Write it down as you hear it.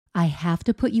I have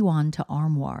to put you on to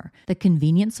Armoire, the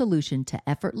convenient solution to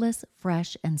effortless,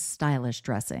 fresh, and stylish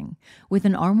dressing. With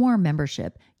an Armoire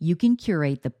membership, you can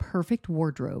curate the perfect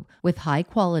wardrobe with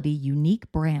high-quality,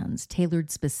 unique brands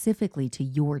tailored specifically to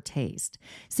your taste.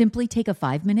 Simply take a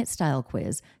 5-minute style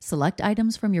quiz, select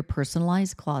items from your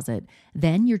personalized closet,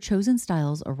 then your chosen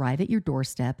styles arrive at your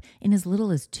doorstep in as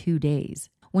little as 2 days.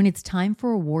 When it's time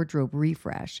for a wardrobe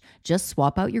refresh, just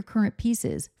swap out your current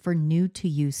pieces for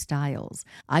new-to-you styles.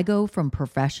 I go from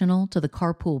professional to the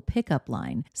carpool pickup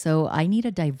line, so I need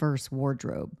a diverse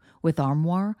wardrobe. With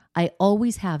Armoire, I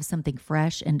always have something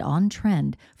fresh and on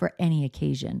trend for any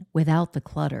occasion, without the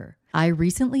clutter. I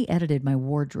recently edited my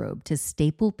wardrobe to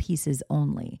staple pieces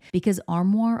only because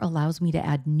Armoire allows me to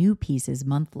add new pieces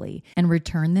monthly and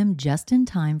return them just in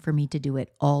time for me to do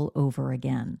it all over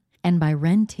again. And by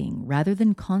renting rather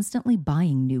than constantly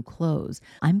buying new clothes,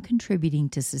 I'm contributing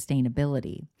to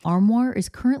sustainability. Armoire is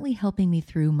currently helping me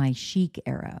through my chic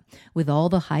era with all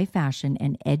the high fashion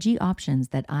and edgy options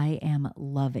that I am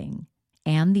loving.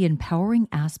 And the empowering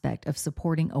aspect of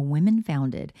supporting a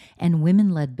women-founded and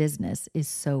women-led business is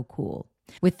so cool.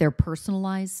 With their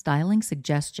personalized styling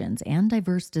suggestions and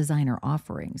diverse designer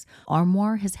offerings,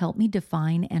 Armoire has helped me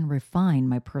define and refine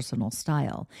my personal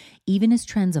style, even as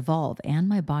trends evolve and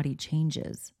my body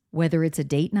changes. Whether it's a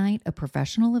date night, a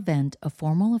professional event, a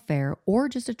formal affair, or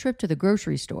just a trip to the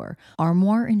grocery store,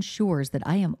 Armoire ensures that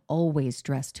I am always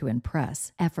dressed to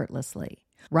impress effortlessly.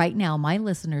 Right now, my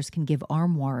listeners can give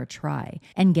Armoire a try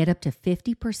and get up to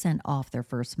 50% off their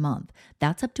first month.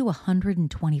 That's up to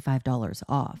 $125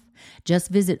 off. Just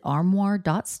visit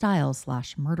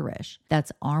armoire.style/murderish.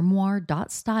 That's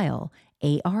armoire.style,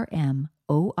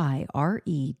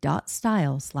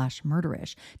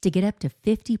 ARMOIRE.style/murderish to get up to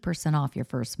 50% off your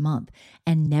first month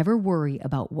and never worry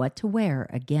about what to wear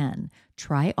again.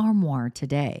 Try Armoire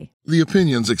today. The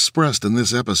opinions expressed in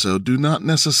this episode do not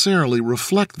necessarily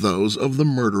reflect those of the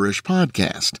Murderish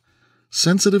podcast.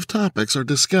 Sensitive topics are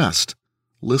discussed.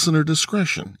 Listener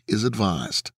discretion is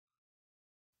advised.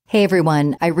 Hey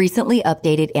everyone, I recently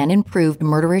updated and improved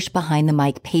Murderish Behind the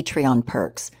Mic Patreon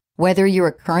perks. Whether you're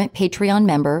a current Patreon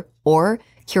member or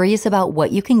curious about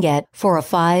what you can get for a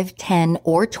 $5, $10,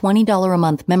 or $20 a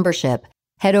month membership,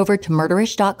 head over to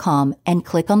murderish.com and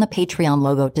click on the Patreon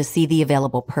logo to see the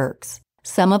available perks.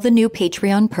 Some of the new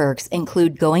Patreon perks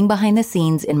include going behind the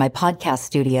scenes in my podcast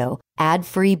studio,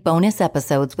 ad-free bonus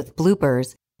episodes with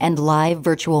bloopers, and live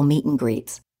virtual meet and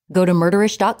greets. Go to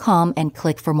murderish.com and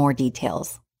click for more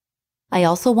details. I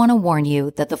also want to warn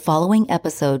you that the following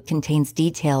episode contains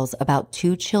details about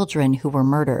 2 children who were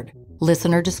murdered.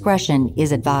 Listener discretion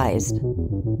is advised.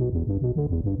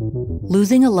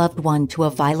 Losing a loved one to a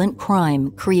violent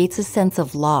crime creates a sense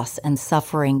of loss and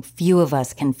suffering few of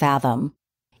us can fathom.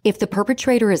 If the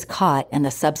perpetrator is caught and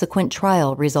the subsequent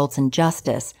trial results in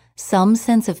justice, some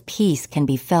sense of peace can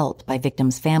be felt by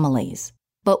victims' families.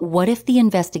 But what if the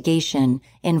investigation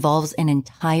involves an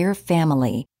entire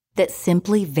family that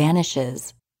simply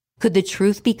vanishes? Could the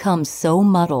truth become so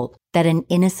muddled that an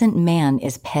innocent man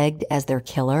is pegged as their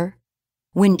killer?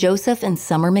 When Joseph and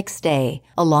Summer McStay,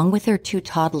 along with their 2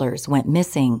 toddlers, went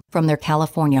missing from their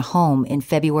California home in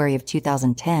February of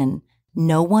 2010,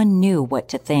 no one knew what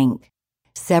to think.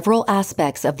 Several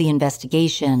aspects of the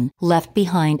investigation left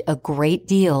behind a great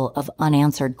deal of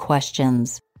unanswered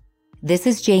questions. This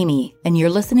is Jamie, and you're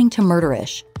listening to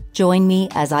Murderish. Join me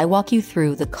as I walk you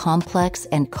through the complex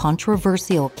and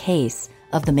controversial case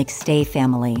of the McStay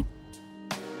family.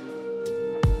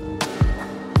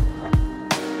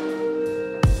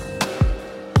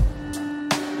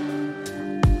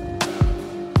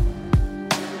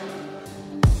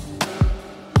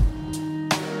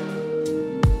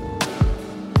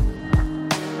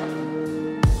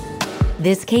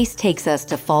 This case takes us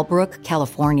to Fallbrook,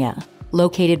 California,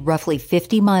 located roughly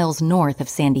 50 miles north of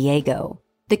San Diego.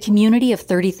 The community of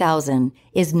 30,000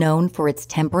 is known for its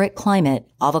temperate climate,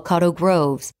 avocado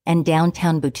groves, and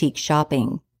downtown boutique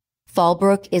shopping.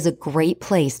 Fallbrook is a great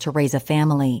place to raise a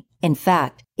family. In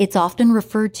fact, it's often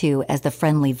referred to as the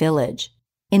Friendly Village.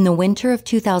 In the winter of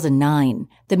 2009,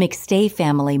 the McStay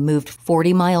family moved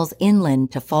 40 miles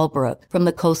inland to Fallbrook from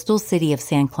the coastal city of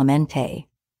San Clemente.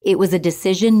 It was a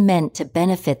decision meant to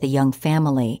benefit the young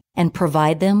family and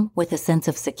provide them with a sense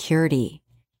of security.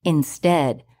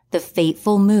 Instead, the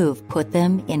fateful move put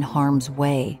them in harm's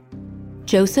way.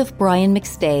 Joseph Brian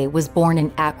McStay was born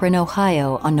in Akron,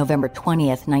 Ohio on November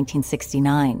 20th,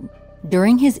 1969.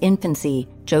 During his infancy,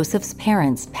 Joseph's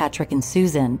parents, Patrick and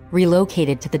Susan,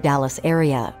 relocated to the Dallas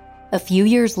area. A few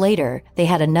years later, they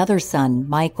had another son,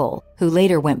 Michael, who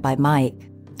later went by Mike.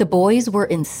 The boys were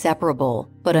inseparable,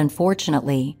 but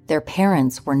unfortunately, their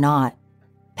parents were not.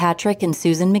 Patrick and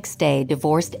Susan McStay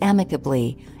divorced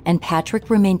amicably, and Patrick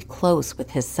remained close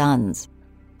with his sons.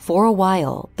 For a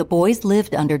while, the boys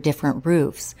lived under different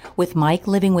roofs, with Mike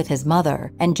living with his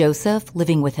mother and Joseph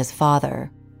living with his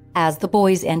father. As the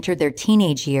boys entered their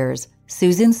teenage years,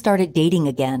 Susan started dating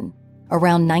again.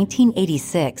 Around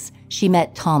 1986, she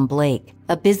met Tom Blake,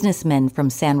 a businessman from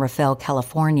San Rafael,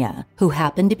 California, who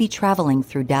happened to be traveling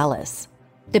through Dallas.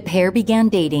 The pair began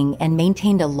dating and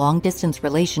maintained a long-distance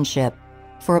relationship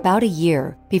for about a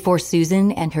year before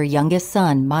Susan and her youngest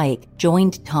son, Mike,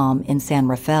 joined Tom in San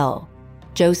Rafael.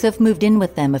 Joseph moved in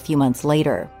with them a few months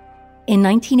later. In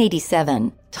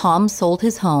 1987, Tom sold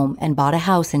his home and bought a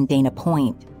house in Dana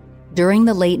Point. During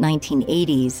the late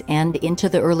 1980s and into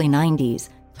the early 90s,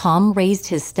 Tom raised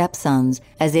his stepsons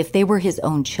as if they were his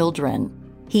own children.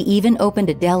 He even opened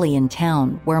a deli in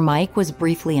town where Mike was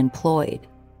briefly employed.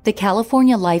 The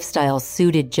California lifestyle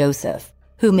suited Joseph,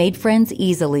 who made friends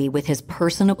easily with his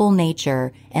personable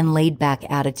nature and laid-back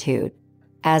attitude.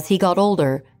 As he got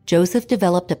older, Joseph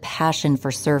developed a passion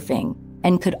for surfing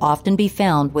and could often be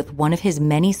found with one of his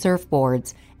many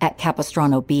surfboards at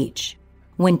Capistrano Beach.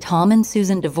 When Tom and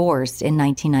Susan divorced in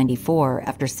 1994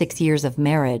 after 6 years of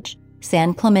marriage,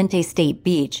 San Clemente State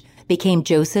Beach became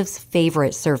Joseph's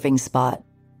favorite surfing spot.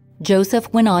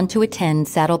 Joseph went on to attend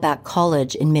Saddleback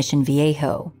College in Mission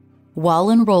Viejo. While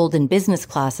enrolled in business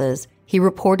classes, he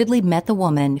reportedly met the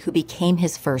woman who became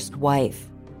his first wife.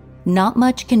 Not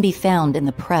much can be found in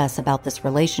the press about this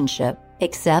relationship,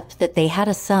 except that they had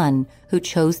a son who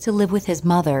chose to live with his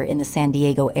mother in the San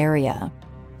Diego area.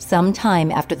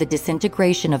 Sometime after the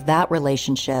disintegration of that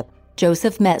relationship,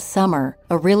 Joseph met Summer,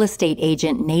 a real estate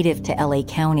agent native to LA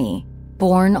County.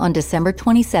 Born on December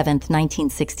 27,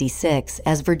 1966,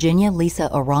 as Virginia Lisa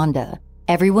Aranda,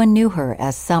 everyone knew her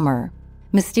as Summer.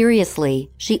 Mysteriously,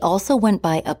 she also went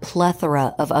by a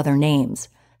plethora of other names: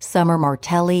 Summer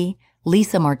Martelli,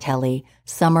 Lisa Martelli,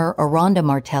 Summer Aranda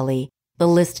Martelli. The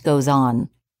list goes on.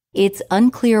 It's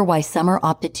unclear why Summer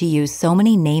opted to use so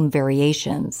many name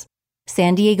variations.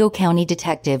 San Diego County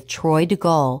Detective Troy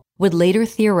DeGaulle would later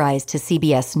theorize to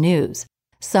CBS News.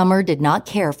 Summer did not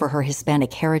care for her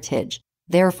Hispanic heritage.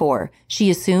 Therefore, she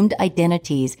assumed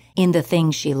identities in the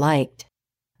things she liked.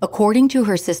 According to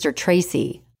her sister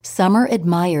Tracy, Summer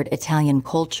admired Italian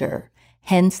culture,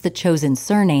 hence the chosen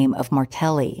surname of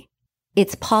Martelli.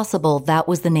 It's possible that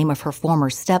was the name of her former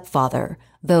stepfather,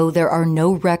 though there are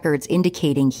no records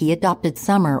indicating he adopted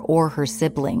Summer or her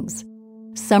siblings.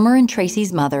 Summer and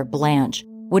Tracy's mother, Blanche,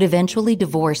 would eventually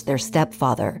divorce their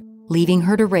stepfather, leaving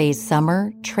her to raise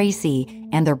Summer, Tracy,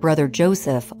 and their brother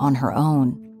Joseph on her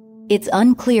own. It's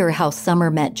unclear how Summer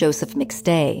met Joseph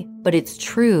McStay, but it's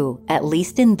true, at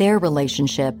least in their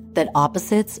relationship, that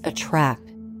opposites attract.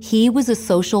 He was a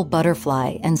social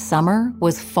butterfly, and Summer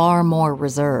was far more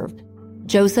reserved.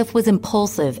 Joseph was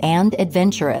impulsive and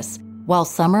adventurous, while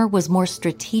Summer was more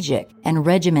strategic and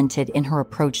regimented in her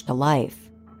approach to life.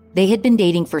 They had been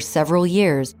dating for several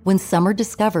years when Summer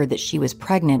discovered that she was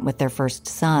pregnant with their first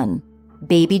son.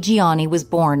 Baby Gianni was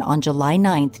born on July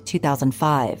 9,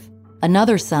 2005.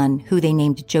 Another son, who they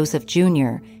named Joseph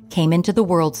Jr., came into the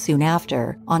world soon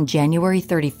after, on January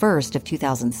 31st of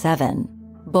 2007.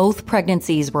 Both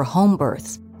pregnancies were home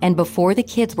births, and before the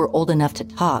kids were old enough to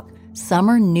talk,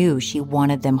 Summer knew she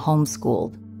wanted them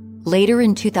homeschooled. Later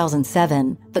in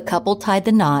 2007, the couple tied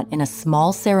the knot in a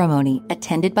small ceremony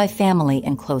attended by family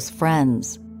and close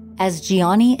friends. As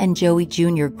Gianni and Joey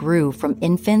Jr. grew from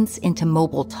infants into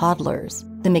mobile toddlers,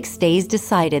 the McStays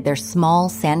decided their small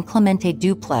San Clemente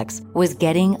duplex was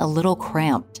getting a little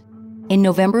cramped. In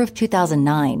November of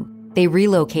 2009, they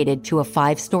relocated to a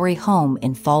 5-story home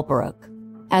in Fallbrook.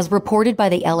 As reported by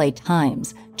the LA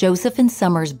Times, Joseph and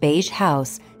Summer's beige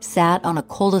house sat on a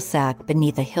cul-de-sac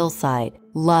beneath a hillside,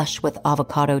 lush with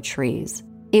avocado trees.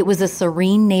 It was a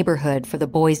serene neighborhood for the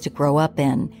boys to grow up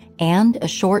in, and a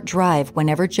short drive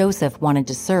whenever Joseph wanted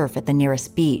to surf at the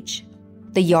nearest beach.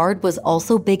 The yard was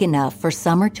also big enough for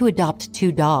Summer to adopt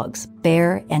 2 dogs,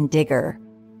 Bear and Digger.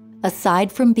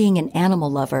 Aside from being an animal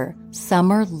lover,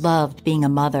 Summer loved being a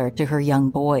mother to her young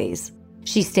boys.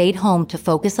 She stayed home to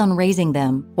focus on raising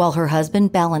them while her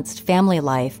husband balanced family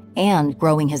life and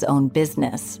growing his own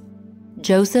business.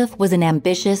 Joseph was an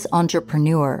ambitious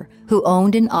entrepreneur who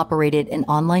owned and operated an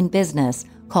online business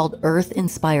called Earth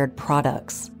Inspired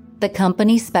Products. The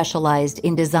company specialized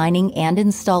in designing and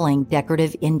installing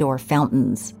decorative indoor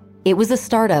fountains. It was a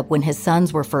startup when his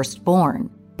sons were first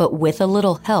born, but with a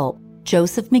little help,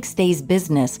 Joseph McStay's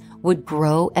business would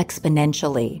grow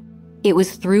exponentially. It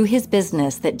was through his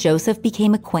business that Joseph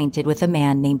became acquainted with a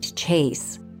man named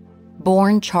Chase.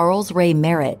 Born Charles Ray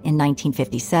Merritt in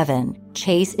 1957,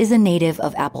 Chase is a native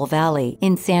of Apple Valley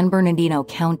in San Bernardino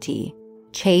County.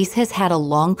 Chase has had a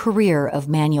long career of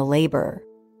manual labor.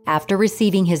 After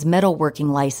receiving his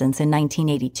metalworking license in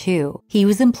 1982, he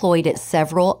was employed at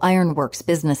several ironworks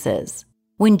businesses.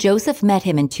 When Joseph met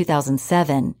him in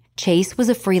 2007, Chase was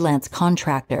a freelance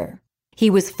contractor.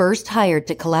 He was first hired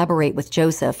to collaborate with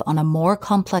Joseph on a more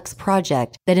complex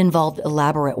project that involved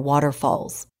elaborate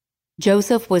waterfalls.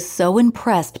 Joseph was so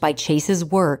impressed by Chase's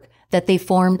work that they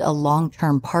formed a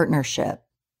long-term partnership.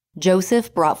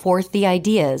 Joseph brought forth the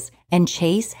ideas, and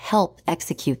Chase helped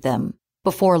execute them.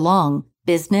 Before long,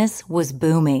 business was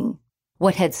booming.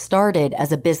 What had started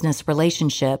as a business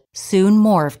relationship soon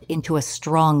morphed into a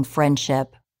strong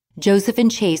friendship. Joseph and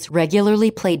Chase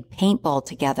regularly played paintball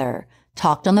together,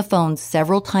 talked on the phone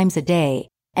several times a day,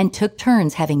 and took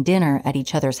turns having dinner at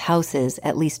each other's houses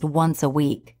at least once a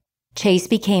week. Chase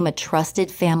became a trusted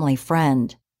family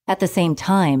friend. At the same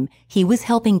time, he was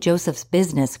helping Joseph's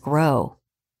business grow.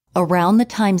 Around the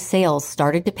time sales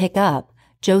started to pick up,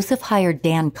 Joseph hired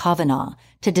Dan Kavanagh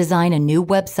to design a new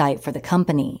website for the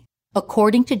company.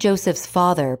 According to Joseph's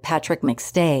father, Patrick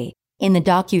McStay, in the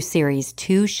docuseries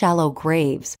Two Shallow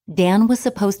Graves, Dan was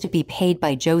supposed to be paid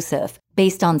by Joseph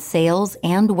based on sales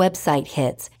and website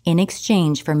hits in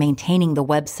exchange for maintaining the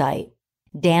website.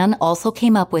 Dan also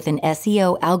came up with an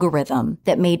SEO algorithm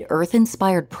that made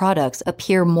Earth-inspired products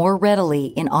appear more readily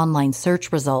in online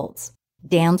search results.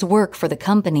 Dan's work for the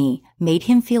company made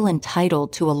him feel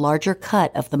entitled to a larger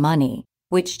cut of the money,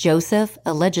 which Joseph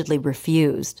allegedly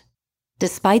refused.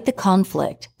 Despite the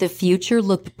conflict, the future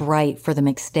looked bright for the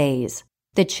McStays.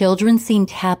 The children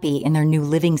seemed happy in their new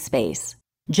living space.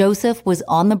 Joseph was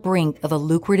on the brink of a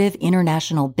lucrative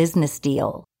international business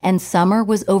deal, and Summer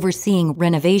was overseeing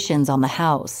renovations on the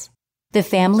house. The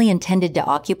family intended to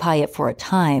occupy it for a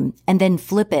time and then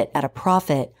flip it at a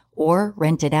profit or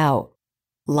rent it out.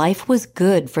 Life was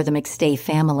good for the McStay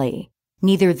family.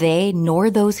 Neither they nor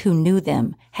those who knew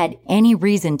them had any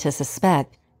reason to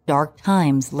suspect dark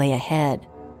times lay ahead.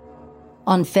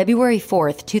 On February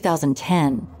 4th,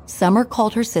 2010, Summer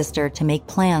called her sister to make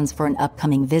plans for an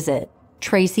upcoming visit.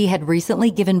 Tracy had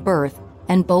recently given birth,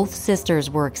 and both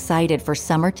sisters were excited for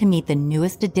Summer to meet the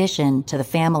newest addition to the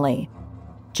family.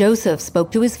 Joseph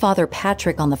spoke to his father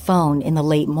Patrick on the phone in the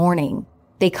late morning.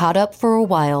 They caught up for a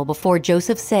while before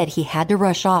Joseph said he had to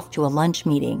rush off to a lunch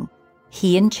meeting.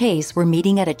 He and Chase were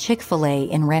meeting at a Chick-fil-A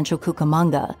in Rancho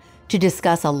Cucamonga to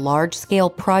discuss a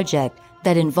large-scale project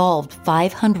that involved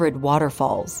 500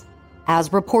 waterfalls.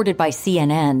 As reported by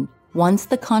CNN, once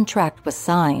the contract was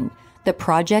signed, the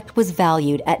project was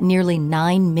valued at nearly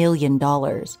 $9 million.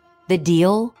 The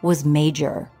deal was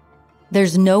major.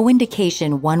 There's no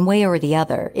indication one way or the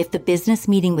other if the business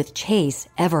meeting with Chase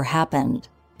ever happened,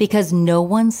 because no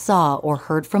one saw or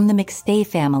heard from the McStay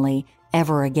family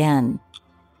ever again.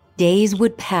 Days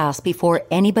would pass before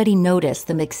anybody noticed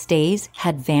the McStays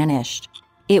had vanished.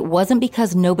 It wasn't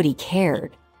because nobody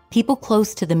cared. People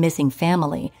close to the missing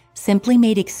family simply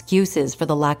made excuses for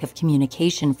the lack of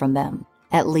communication from them,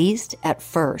 at least at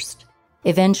first.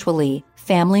 Eventually,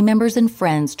 family members and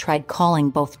friends tried calling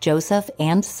both Joseph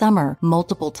and Summer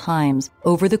multiple times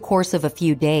over the course of a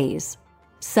few days.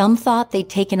 Some thought they'd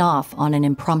taken off on an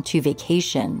impromptu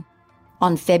vacation.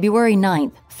 On February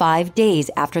 9th, 5 days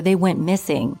after they went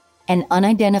missing, an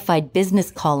unidentified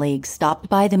business colleague stopped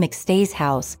by the McStays'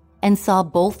 house and saw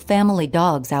both family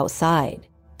dogs outside.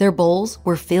 Their bowls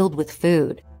were filled with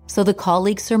food, so the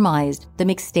colleague surmised the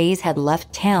McStays had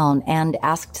left town and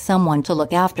asked someone to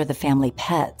look after the family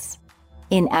pets.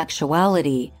 In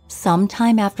actuality,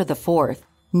 sometime after the 4th,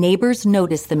 neighbors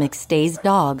noticed the McStays'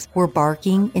 dogs were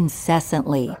barking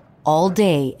incessantly, all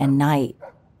day and night.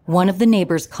 One of the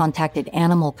neighbors contacted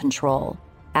animal control.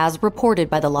 As reported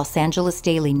by the Los Angeles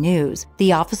Daily News,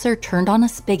 the officer turned on a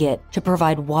spigot to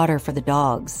provide water for the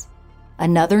dogs.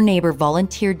 Another neighbor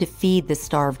volunteered to feed the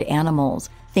starved animals,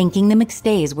 thinking the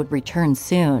McStays would return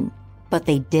soon, but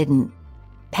they didn't.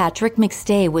 Patrick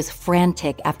McStay was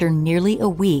frantic after nearly a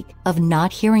week of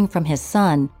not hearing from his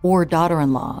son or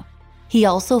daughter-in-law. He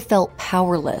also felt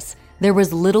powerless. There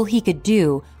was little he could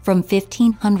do from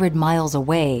 1,500 miles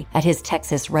away at his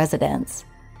Texas residence.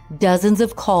 Dozens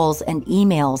of calls and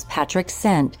emails Patrick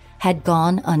sent had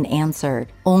gone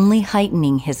unanswered, only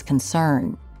heightening his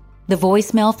concern. The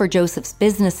voicemail for Joseph's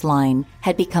business line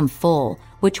had become full,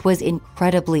 which was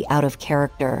incredibly out of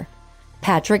character.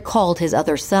 Patrick called his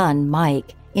other son,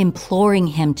 Mike, imploring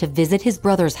him to visit his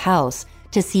brother's house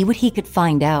to see what he could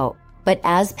find out. But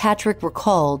as Patrick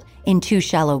recalled in Two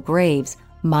Shallow Graves,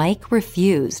 Mike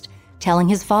refused, telling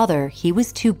his father he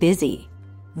was too busy.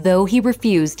 Though he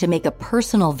refused to make a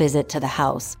personal visit to the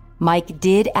house, Mike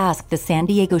did ask the San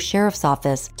Diego Sheriff's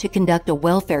Office to conduct a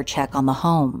welfare check on the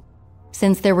home.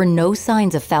 Since there were no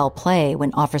signs of foul play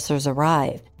when officers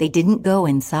arrived, they didn't go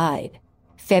inside.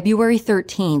 February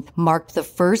 13th marked the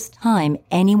first time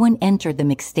anyone entered the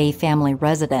McStay family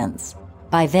residence.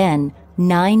 By then,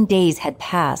 9 days had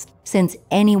passed since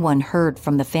anyone heard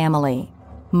from the family.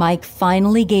 Mike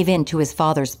finally gave in to his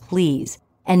father's pleas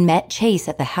and met Chase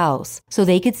at the house so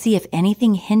they could see if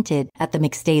anything hinted at the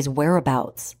McStay's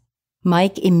whereabouts.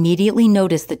 Mike immediately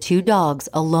noticed the 2 dogs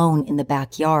alone in the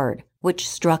backyard, which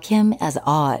struck him as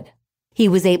odd. He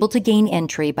was able to gain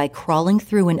entry by crawling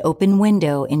through an open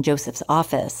window in Joseph's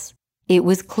office. It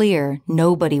was clear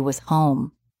nobody was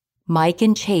home. Mike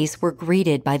and Chase were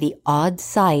greeted by the odd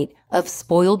sight of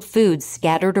spoiled food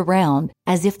scattered around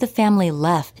as if the family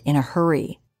left in a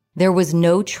hurry. There was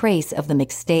no trace of the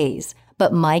McStays,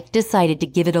 but Mike decided to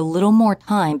give it a little more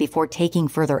time before taking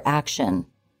further action.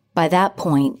 By that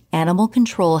point, Animal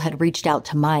Control had reached out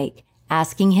to Mike,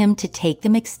 asking him to take the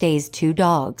McStays' 2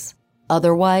 dogs.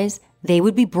 Otherwise, they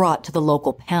would be brought to the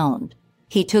local pound.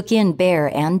 He took in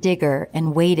Bear and Digger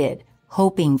and waited,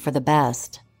 hoping for the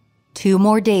best. 2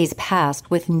 more days passed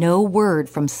with no word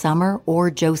from Summer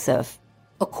or Joseph.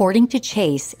 According to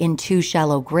Chase in 2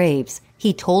 Shallow Graves,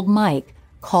 he told Mike,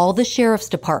 "Call the sheriff's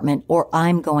department or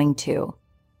I'm going to."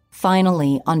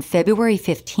 Finally, on February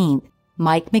 15th,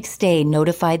 Mike McStay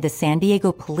notified the San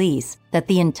Diego police that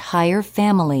the entire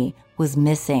family was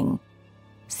missing.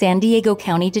 San Diego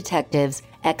County detectives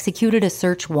executed a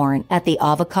search warrant at the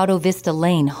Avocado Vista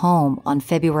Lane home on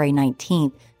February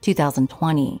 19,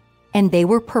 2020, and they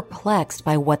were perplexed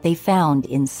by what they found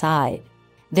inside.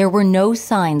 There were no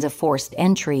signs of forced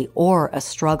entry or a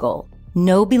struggle.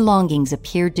 No belongings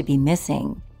appeared to be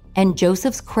missing, and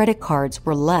Joseph's credit cards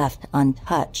were left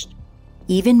untouched.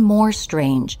 Even more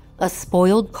strange, a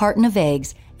spoiled carton of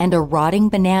eggs and a rotting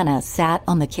banana sat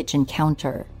on the kitchen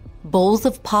counter. Bowls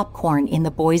of popcorn in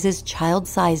the boys'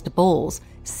 child-sized bowls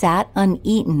sat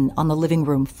uneaten on the living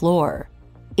room floor.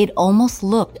 It almost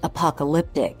looked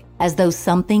apocalyptic, as though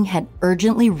something had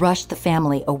urgently rushed the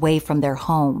family away from their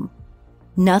home.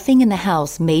 Nothing in the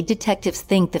house made detectives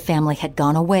think the family had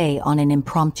gone away on an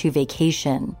impromptu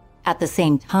vacation. At the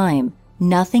same time,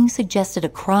 nothing suggested a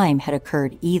crime had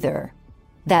occurred either.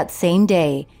 That same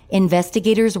day,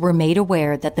 investigators were made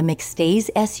aware that the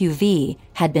McStays' SUV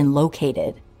had been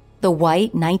located. The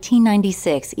white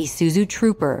 1996 Isuzu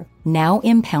Trooper, now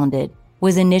impounded,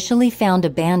 was initially found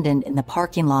abandoned in the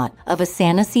parking lot of a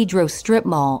San Isidro strip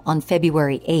mall on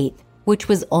February 8th, which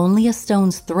was only a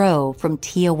stone's throw from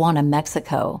Tijuana,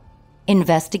 Mexico.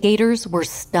 Investigators were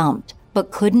stumped, but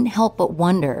couldn't help but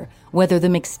wonder whether the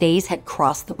McStays had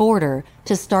crossed the border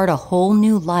to start a whole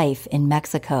new life in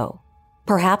Mexico.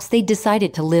 Perhaps they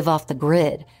decided to live off the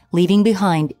grid, leaving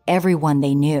behind everyone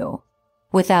they knew.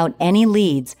 Without any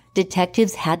leads,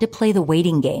 detectives had to play the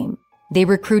waiting game. They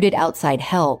recruited outside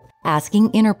help,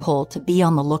 asking Interpol to be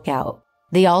on the lookout.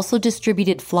 They also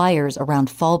distributed flyers around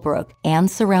Fallbrook and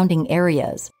surrounding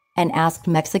areas and asked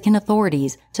Mexican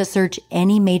authorities to search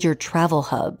any major travel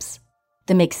hubs.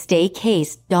 The McStay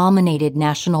case dominated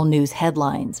national news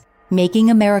headlines, making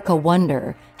America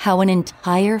wonder how an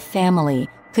entire family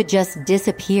could just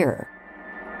disappear.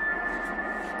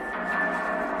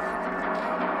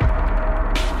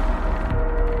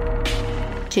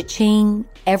 Cha-ching!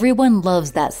 Everyone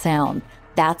loves that sound.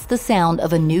 That's the sound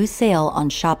of a new sale on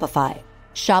Shopify.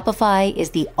 Shopify is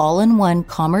the all-in-one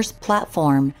commerce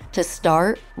platform to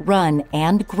start, run,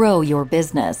 and grow your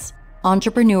business.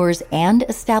 Entrepreneurs and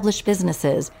established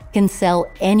businesses can sell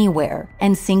anywhere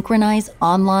and synchronize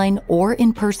online or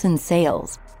in-person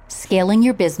sales. Scaling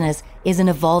your business is an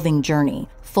evolving journey,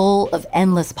 full of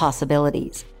endless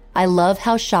possibilities. I love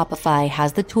how Shopify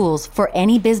has the tools for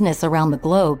any business around the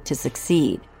globe to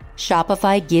succeed.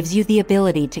 Shopify gives you the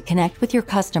ability to connect with your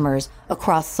customers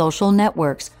across social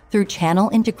networks through channel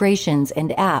integrations and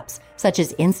apps such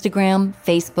as Instagram,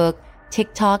 Facebook,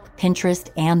 TikTok, Pinterest,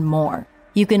 and more.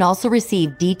 You can also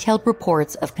receive detailed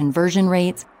reports of conversion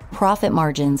rates, profit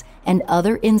margins, and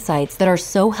other insights that are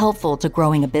so helpful to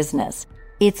growing a business.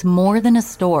 It's more than a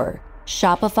store.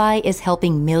 Shopify is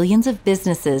helping millions of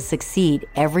businesses succeed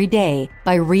every day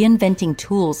by reinventing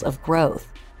tools of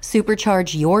growth.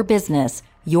 Supercharge your business,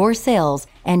 your sales,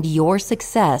 and your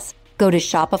success. Go to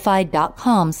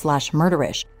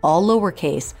shopify.com/murderish, all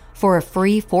lowercase, for a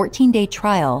free 14-day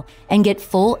trial and get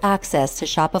full access to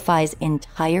Shopify's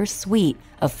entire suite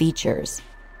of features.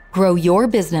 Grow your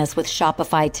business with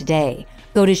Shopify today.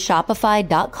 Go to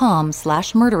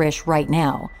shopify.com/murderish right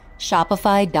now.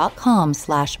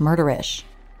 Shopify.com/murderish.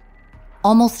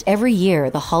 Almost every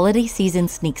year, the holiday season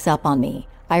sneaks up on me.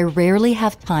 I rarely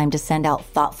have time to send out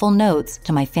thoughtful notes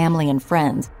to my family and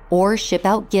friends or ship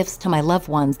out gifts to my loved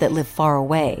ones that live far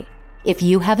away. If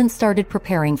you haven't started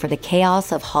preparing for the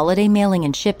chaos of holiday mailing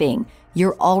and shipping,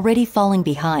 you're already falling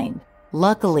behind.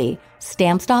 Luckily,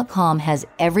 Stamps.com has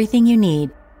everything you need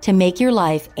to make your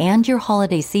life and your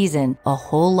holiday season a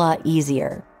whole lot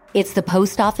easier. It's the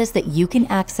post office that you can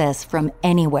access from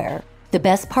anywhere. The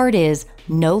best part is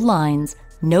no lines,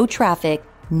 no traffic,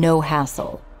 no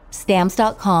hassle.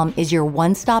 Stamps.com is your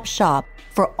one-stop shop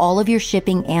for all of your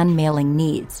shipping and mailing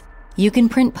needs. You can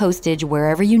print postage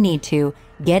wherever you need to,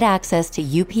 get access to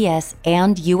UPS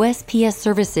and USPS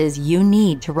services you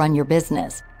need to run your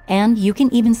business, and you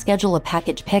can even schedule a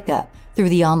package pickup through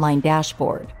the online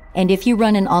dashboard. And if you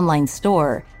run an online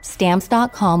store,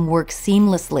 Stamps.com works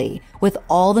seamlessly with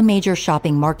all the major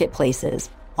shopping marketplaces.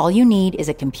 All you need is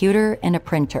a computer and a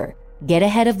printer. Get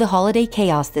ahead of the holiday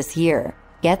chaos this year.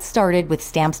 Get started with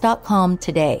Stamps.com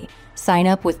today. Sign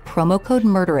up with promo code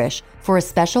MURDERISH for a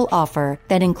special offer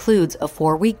that includes a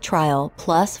 4-week trial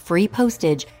plus free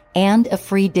postage and a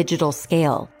free digital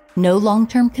scale. No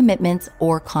long-term commitments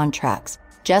or contracts.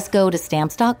 Just go to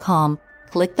Stamps.com,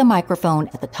 click the microphone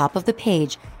at the top of the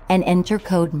page, and enter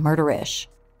code MURDERISH.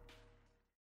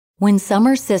 When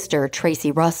Summer's sister,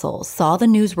 Tracy Russell, saw the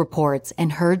news reports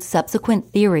and heard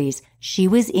subsequent theories, she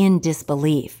was in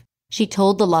disbelief. She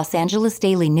told the Los Angeles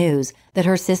Daily News that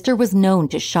her sister was known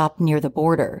to shop near the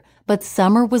border, but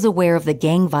Summer was aware of the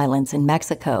gang violence in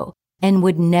Mexico and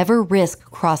would never risk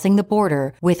crossing the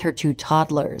border with her 2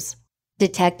 toddlers.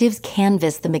 Detectives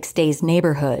canvassed the McStays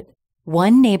neighborhood.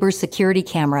 One neighbor's security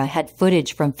camera had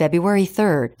footage from February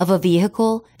 3rd of a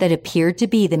vehicle that appeared to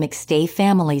be the McStay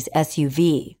family's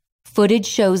SUV. Footage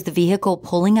shows the vehicle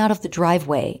pulling out of the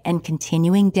driveway and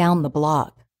continuing down the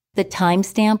block. The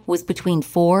timestamp was between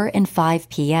 4 and 5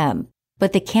 p.m.,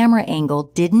 but the camera angle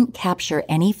didn't capture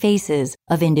any faces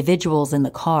of individuals in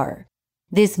the car.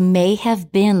 This may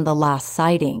have been the last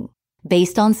sighting.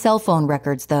 Based on cell phone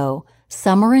records, though,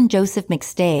 Summer and Joseph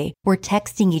McStay were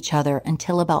texting each other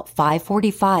until about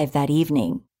 5:45 that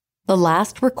evening. The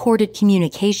last recorded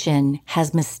communication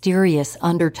has mysterious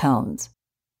undertones.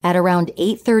 At around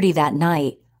 8:30 that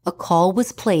night, a call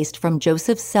was placed from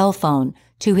Joseph's cell phone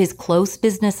to his close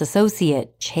business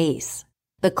associate, Chase.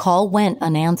 The call went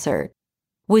unanswered.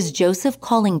 Was Joseph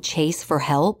calling Chase for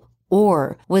help,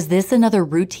 or was this another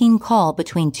routine call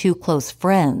between 2 close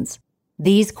friends?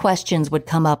 These questions would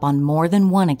come up on more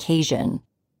than one occasion.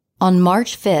 On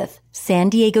March 5th, San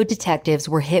Diego detectives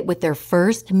were hit with their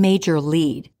first major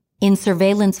lead. In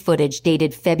surveillance footage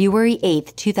dated February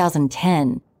 8,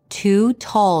 2010, 2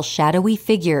 tall, shadowy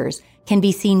figures can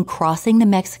be seen crossing the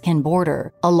Mexican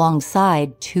border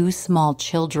alongside 2 small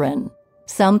children.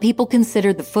 Some people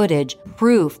considered the footage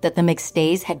proof that the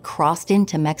McStays had crossed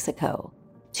into Mexico.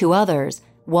 To others,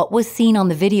 what was seen on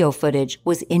the video footage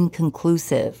was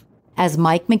inconclusive. As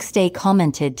Mike McStay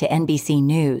commented to NBC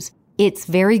News, "It's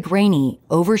very grainy,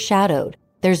 overshadowed.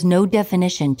 There's no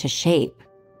definition to shape."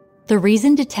 The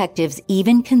reason detectives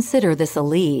even consider this a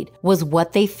lead was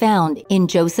what they found in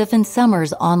Joseph and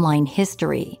Summer's online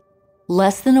history.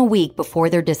 Less than a week before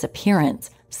their disappearance,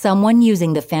 someone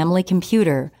using the family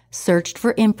computer searched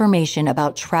for information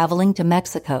about traveling to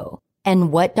Mexico and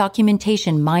what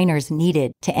documentation minors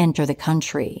needed to enter the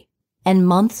country. And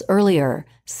months earlier,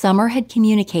 Summer had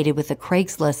communicated with a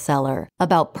Craigslist seller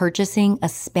about purchasing a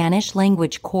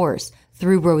Spanish-language course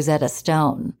through Rosetta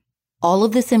Stone. All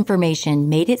of this information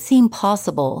made it seem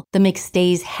possible the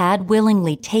McStays had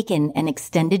willingly taken an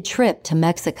extended trip to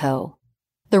Mexico.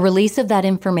 The release of that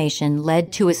information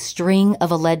led to a string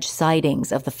of alleged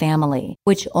sightings of the family,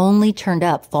 which only turned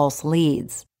up false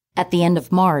leads. At the end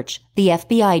of March, the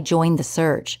FBI joined the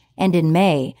search, and in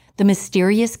May, the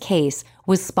mysterious case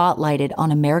was spotlighted on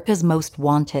America's Most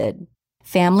Wanted.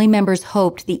 Family members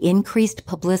hoped the increased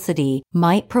publicity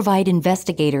might provide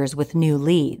investigators with new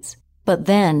leads. But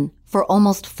then, for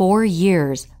almost 4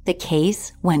 years, the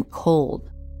case went cold.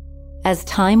 As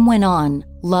time went on,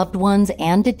 loved ones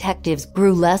and detectives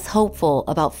grew less hopeful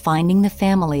about finding the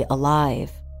family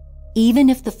alive. Even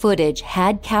if the footage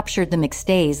had captured the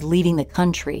McStays leaving the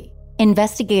country,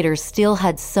 investigators still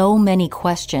had so many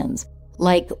questions,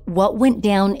 like what went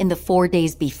down in the 4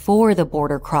 days before the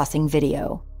border crossing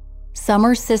video.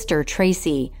 Summer's sister,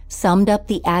 Tracy, summed up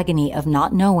the agony of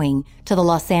not knowing to the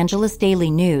Los Angeles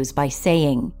Daily News by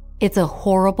saying, "It's a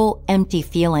horrible, empty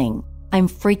feeling. I'm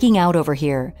freaking out over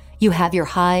here. You have your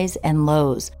highs and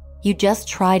lows. You just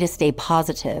try to stay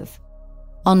positive."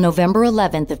 On November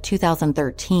 11th of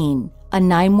 2013, a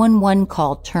 911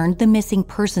 call turned the missing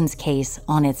persons case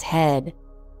on its head.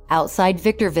 Outside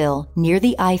Victorville, near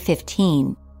the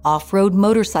I-15, off-road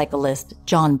motorcyclist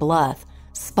John Bluth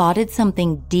spotted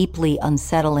something deeply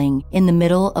unsettling in the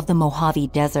middle of the Mojave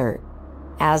Desert.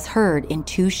 As heard in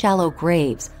 2 shallow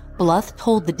graves, Bluth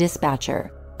told the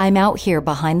dispatcher, "I'm out here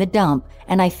behind the dump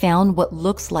and I found what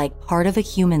looks like part of a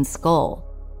human skull,"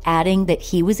 adding that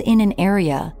he was in an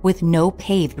area with no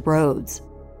paved roads.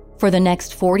 For the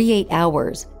next 48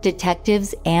 hours,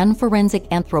 detectives and forensic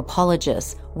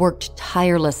anthropologists worked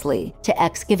tirelessly to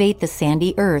excavate the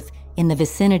sandy earth in the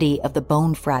vicinity of the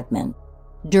bone fragment.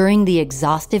 During the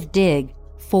exhaustive dig,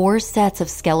 4 sets of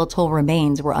skeletal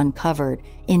remains were uncovered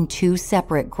in 2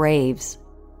 separate graves.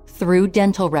 Through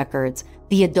dental records,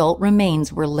 the adult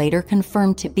remains were later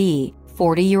confirmed to be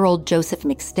 40-year-old Joseph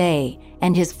McStay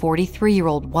and his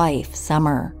 43-year-old wife,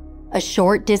 Summer. A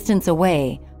short distance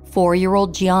away,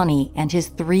 4-year-old Gianni and his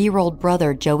 3-year-old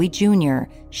brother, Joey Jr.,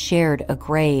 shared a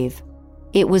grave.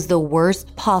 It was the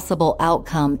worst possible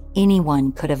outcome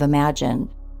anyone could have imagined.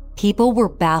 People were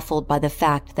baffled by the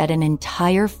fact that an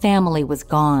entire family was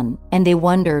gone, and they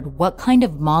wondered what kind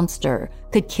of monster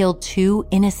could kill 2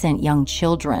 innocent young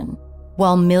children.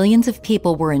 While millions of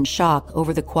people were in shock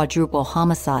over the quadruple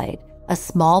homicide, a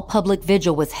small public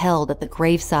vigil was held at the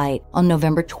gravesite on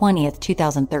November 20th,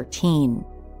 2013.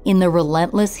 In the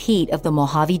relentless heat of the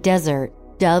Mojave Desert,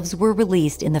 doves were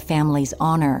released in the family's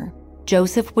honor.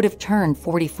 Joseph would have turned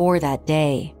 44 that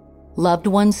day. Loved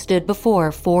ones stood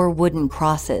before 4 wooden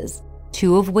crosses,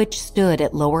 2 of which stood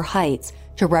at lower heights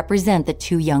to represent the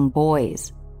 2 young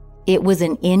boys. It was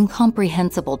an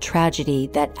incomprehensible tragedy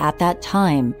that at that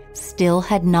time still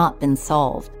had not been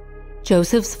solved.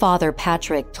 Joseph's father,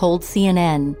 Patrick, told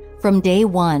CNN, "From day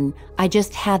one, I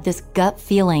just had this gut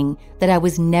feeling that I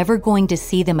was never going to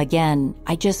see them again.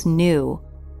 I just knew."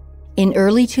 In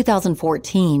early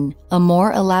 2014, a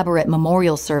more elaborate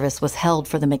memorial service was held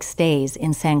for the McStays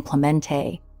in San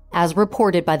Clemente. As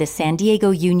reported by the San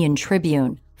Diego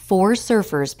Union-Tribune, 4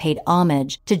 surfers paid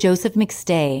homage to Joseph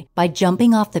McStay by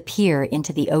jumping off the pier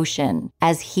into the ocean,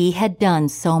 as he had done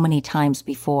so many times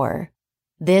before.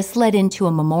 This led into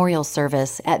a memorial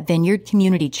service at Vineyard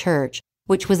Community Church,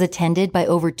 which was attended by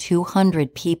over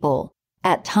 200 people.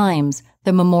 At times,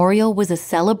 the memorial was a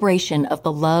celebration of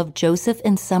the love Joseph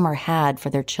and Summer had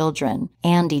for their children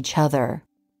and each other.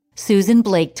 Susan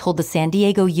Blake told the San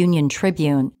Diego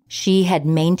Union-Tribune she had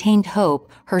maintained hope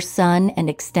her son and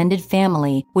extended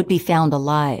family would be found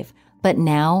alive, but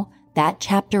now that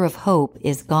chapter of hope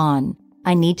is gone.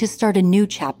 I need to start a new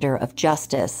chapter of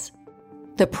justice.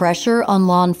 The pressure on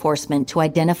law enforcement to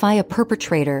identify a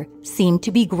perpetrator seemed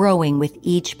to be growing with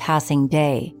each passing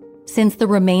day. Since the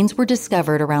remains were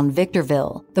discovered around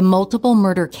Victorville, the multiple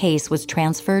murder case was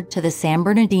transferred to the San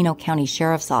Bernardino County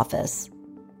Sheriff's Office.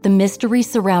 The mystery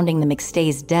surrounding the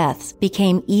McStays' deaths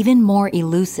became even more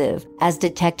elusive as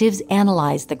detectives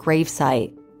analyzed the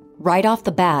gravesite. Right off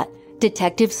the bat,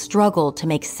 detectives struggled to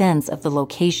make sense of the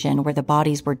location where the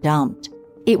bodies were dumped.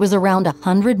 It was around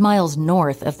 100 miles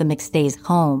north of the McStays'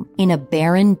 home, in a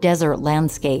barren desert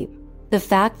landscape. The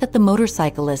fact that the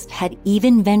motorcyclist had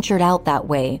even ventured out that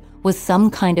way was some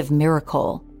kind of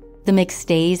miracle. The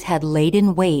McStays had laid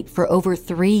in wait for over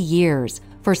 3 years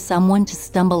for someone to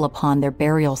stumble upon their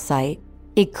burial site.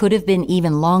 It could have been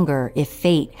even longer if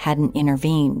fate hadn't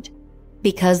intervened.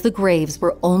 Because the graves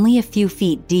were only a few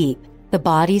feet deep, the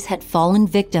bodies had fallen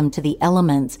victim to the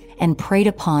elements and preyed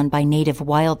upon by native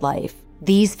wildlife.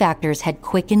 These factors had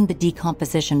quickened the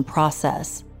decomposition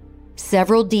process.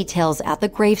 Several details at the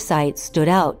gravesite stood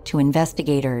out to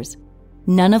investigators.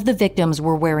 None of the victims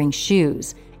were wearing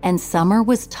shoes, and Summer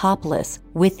was topless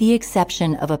with the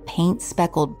exception of a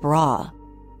paint-speckled bra.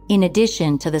 In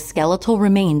addition to the skeletal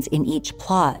remains in each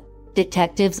plot,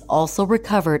 detectives also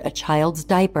recovered a child's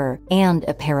diaper and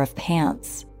a pair of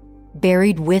pants.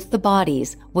 Buried with the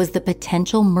bodies was the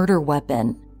potential murder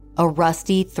weapon, a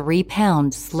rusty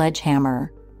 3-pound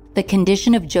sledgehammer. The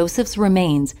condition of Joseph's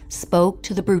remains spoke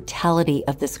to the brutality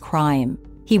of this crime.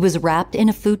 He was wrapped in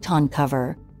a futon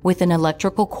cover with an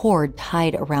electrical cord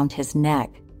tied around his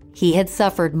neck. He had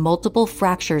suffered multiple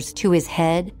fractures to his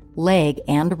head, leg,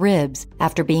 and ribs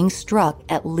after being struck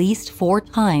at least 4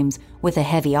 times with a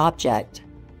heavy object.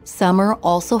 Summer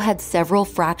also had several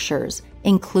fractures,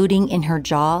 including in her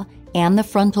jaw and the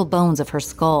frontal bones of her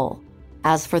skull.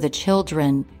 As for the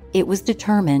children, it was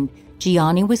determined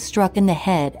Gianni was struck in the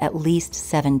head at least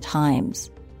 7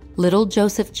 times. Little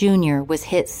Joseph Jr. was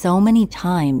hit so many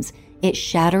times it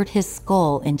shattered his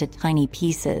skull into tiny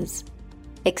pieces.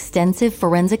 Extensive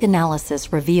forensic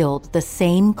analysis revealed the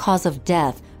same cause of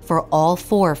death for all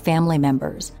 4 family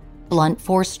members: blunt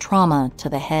force trauma to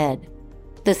the head.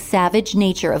 The savage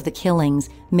nature of the killings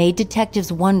made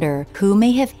detectives wonder who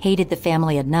may have hated the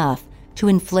family enough to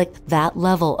inflict that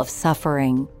level of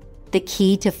suffering. The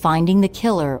key to finding the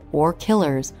killer or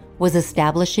killers was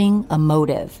establishing a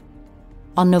motive.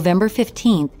 On November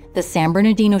 15th, the San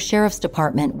Bernardino Sheriff's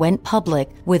Department went public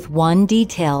with one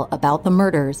detail about the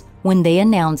murders when they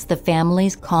announced the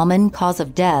family's common cause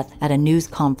of death at a news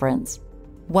conference.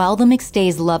 While the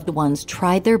McStays' loved ones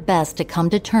tried their best to come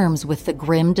to terms with the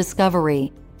grim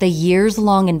discovery, the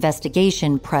years-long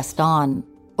investigation pressed on.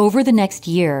 Over the next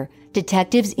year,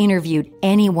 detectives interviewed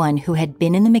anyone who had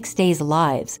been in the McStays'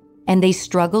 lives, and they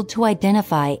struggled to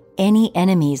identify any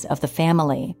enemies of the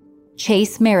family.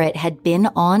 Chase Merritt had been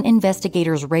on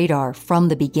investigators' radar from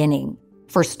the beginning.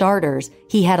 For starters,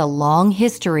 he had a long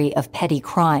history of petty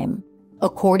crime.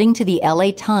 According to the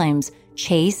LA Times,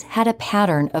 Chase had a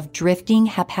pattern of drifting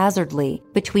haphazardly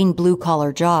between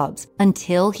blue-collar jobs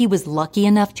until he was lucky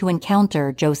enough to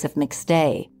encounter Joseph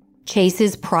McStay.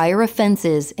 Chase's prior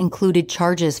offenses included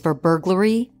charges for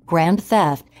burglary, grand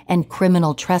theft, and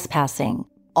criminal trespassing,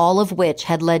 all of which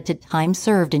had led to time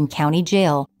served in county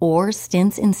jail or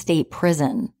stints in state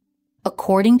prison.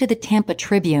 According to the Tampa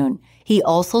Tribune, he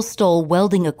also stole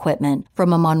welding equipment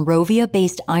from a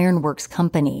Monrovia-based ironworks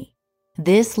company.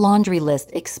 This laundry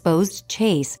list exposed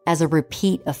Chase as a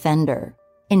repeat offender.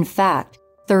 In fact,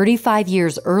 35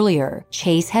 years earlier,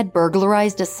 Chase had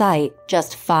burglarized a site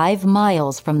just 5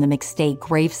 miles from the McStay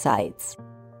grave sites.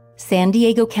 San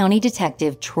Diego County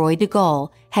Detective Troy DeGaulle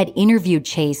had interviewed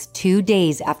Chase 2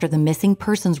 days after the missing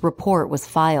persons report was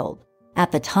filed.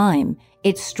 At the time,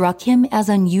 it struck him as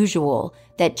unusual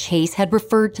that Chase had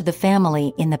referred to the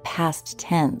family in the past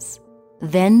tense.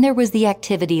 Then there was the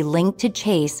activity linked to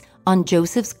Chase on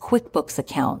Joseph's QuickBooks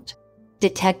account.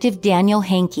 Detective Daniel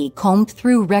Hankey combed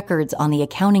through records on the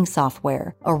accounting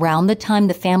software around the time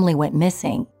the family went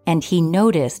missing, and he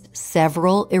noticed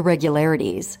several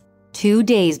irregularities. 2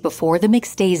 days before the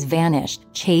McStays vanished,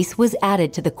 Chase was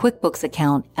added to the QuickBooks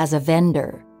account as a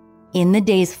vendor. In the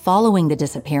days following the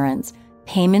disappearance,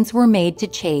 payments were made to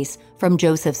Chase from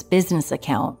Joseph's business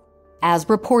account. As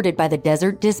reported by the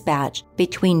Desert Dispatch,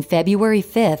 between February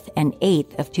 5th and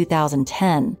 8th of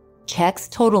 2010, checks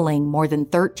totaling more than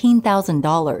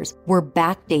 $13,000 were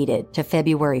backdated to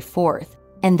February 4th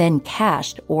and then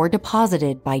cashed or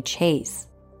deposited by Chase.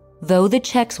 Though the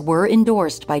checks were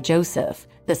endorsed by Joseph,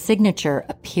 the signature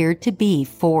appeared to be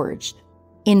forged.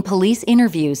 In police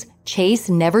interviews, Chase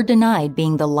never denied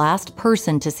being the last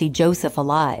person to see Joseph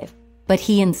alive, but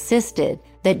he insisted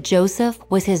that Joseph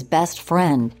was his best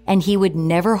friend and he would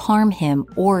never harm him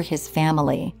or his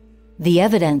family. The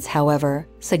evidence, however,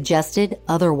 suggested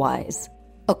otherwise.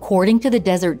 According to the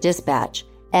Desert Dispatch,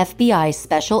 FBI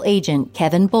Special Agent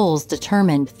Kevin Bowles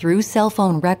determined through cell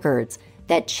phone records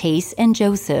that Chase and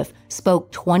Joseph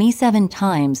spoke 27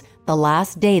 times the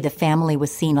last day the family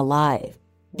was seen alive.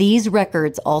 These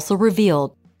records also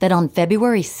revealed that on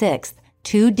February 6th,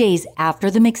 2 days after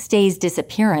the McStays'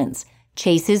 disappearance,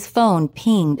 Chase's phone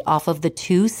pinged off of the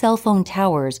 2 cell phone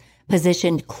towers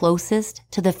positioned closest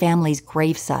to the family's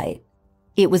gravesite.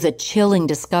 It was a chilling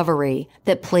discovery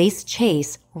that placed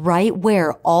Chase right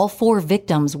where all 4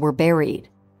 victims were buried.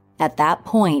 At that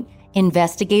point,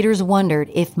 investigators wondered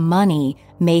if money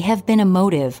may have been a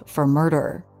motive for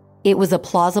murder. It was a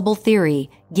plausible theory,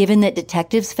 given that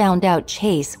detectives found out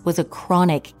Chase was a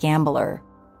chronic gambler.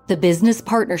 The business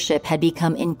partnership had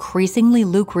become increasingly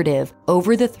lucrative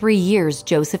over the 3 years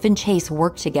Joseph and Chase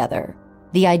worked together.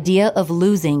 The idea of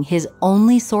losing his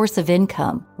only source of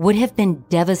income would have been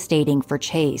devastating for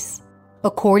Chase.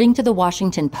 According to the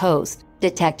Washington Post,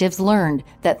 detectives learned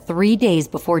that 3 days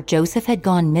before Joseph had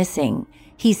gone missing,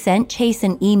 he sent Chase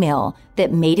an email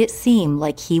that made it seem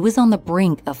like he was on the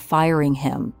brink of firing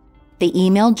him. The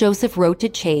email Joseph wrote to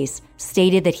Chase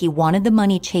stated that he wanted the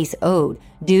money Chase owed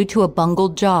due to a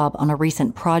bungled job on a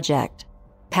recent project.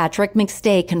 Patrick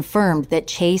McStay confirmed that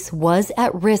Chase was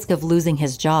at risk of losing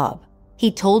his job.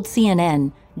 He told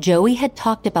CNN Joey had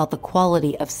talked about the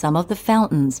quality of some of the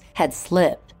fountains had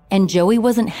slipped, and Joey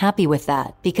wasn't happy with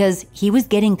that because he was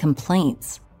getting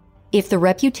complaints. If the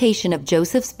reputation of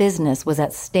Joseph's business was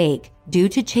at stake due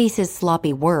to Chase's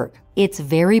sloppy work, it's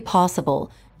very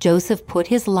possible Joseph put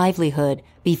his livelihood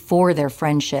before their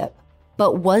friendship.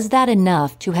 But was that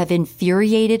enough to have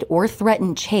infuriated or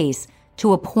threatened Chase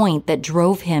to a point that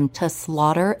drove him to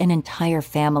slaughter an entire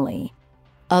family?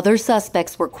 Other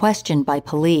suspects were questioned by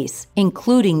police,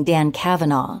 including Dan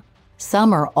Kavanaugh.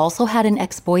 Summer also had an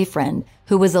ex-boyfriend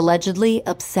who was allegedly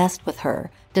obsessed with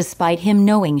her, despite him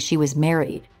knowing she was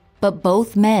married. But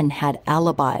both men had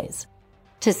alibis.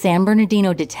 To San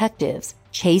Bernardino detectives,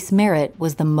 Chase Merritt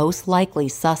was the most likely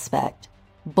suspect.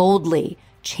 Boldly,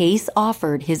 Chase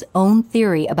offered his own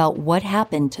theory about what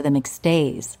happened to the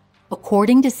McStays.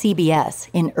 According to CBS,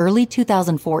 in early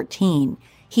 2014,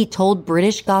 he told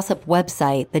British gossip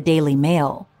website The Daily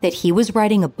Mail that he was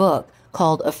writing a book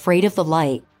called Afraid of the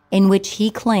Light, in which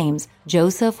he claims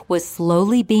Joseph was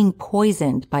slowly being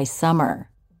poisoned by Summer.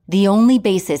 The only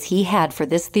basis he had for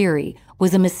this theory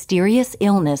was a mysterious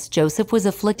illness Joseph was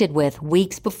afflicted with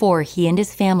weeks before he and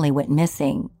his family went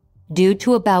missing. Due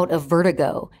to a bout of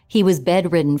vertigo, he was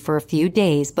bedridden for a few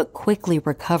days but quickly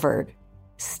recovered.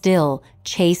 Still,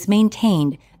 Chase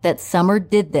maintained that Summer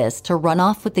did this to run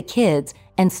off with the kids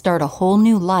and start a whole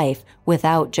new life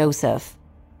without Joseph.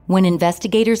 When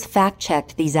investigators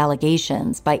fact-checked these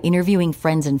allegations by interviewing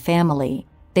friends and family,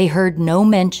 they heard no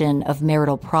mention of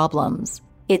marital problems.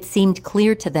 It seemed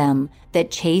clear to them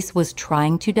that Chase was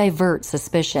trying to divert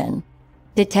suspicion.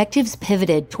 Detectives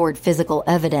pivoted toward physical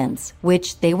evidence,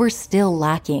 which they were still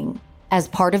lacking. As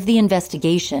part of the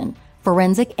investigation,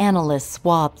 forensic analysts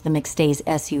swabbed the McStays'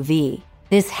 SUV.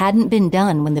 This hadn't been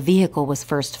done when the vehicle was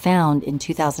first found in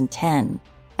 2010.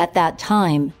 At that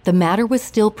time, the matter was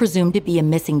still presumed to be a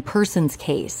missing persons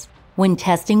case. When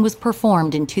testing was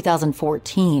performed in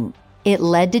 2014, it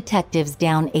led detectives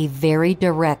down a very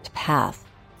direct path.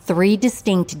 3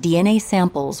 distinct DNA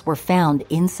samples were found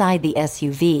inside the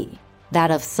SUV,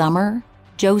 that of Summer,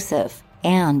 Joseph,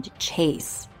 and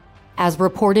Chase. As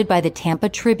reported by the Tampa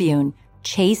Tribune,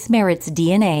 Chase Merritt's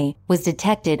DNA was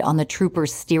detected on the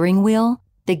trooper's steering wheel,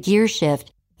 the gear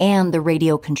shift, and the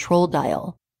radio control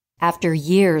dial. After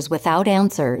years without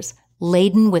answers,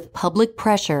 laden with public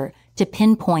pressure to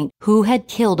pinpoint who had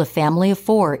killed a family of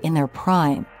 4 in their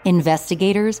prime,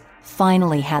 investigators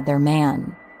finally had their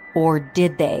man. Or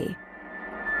did they?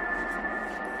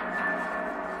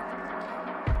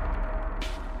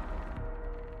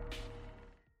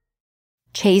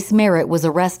 Chase Merritt was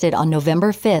arrested on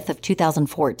November 5th of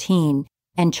 2014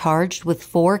 and charged with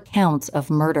 4 counts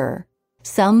of murder.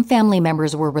 Some family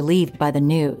members were relieved by the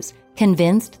news,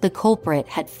 convinced the culprit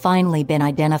had finally been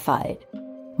identified.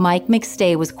 Mike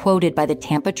McStay was quoted by the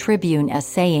Tampa Tribune as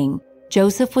saying,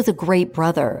 "Joseph was a great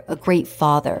brother, a great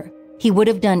father. He would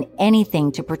have done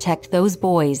anything to protect those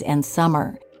boys and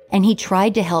Summer, and he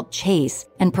tried to help Chase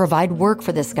and provide work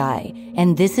for this guy,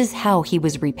 and this is how he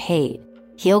was repaid.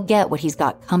 He'll get what he's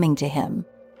got coming to him."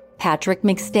 Patrick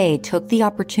McStay took the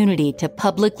opportunity to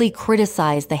publicly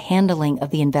criticize the handling of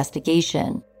the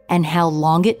investigation and how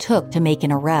long it took to make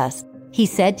an arrest. He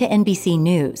said to NBC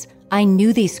News, "I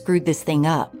knew they screwed this thing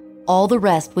up. All the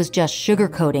rest was just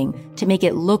sugarcoating to make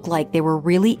it look like they were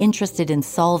really interested in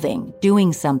solving,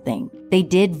 doing something. They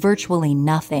did virtually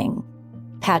nothing."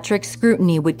 Patrick's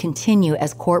scrutiny would continue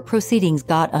as court proceedings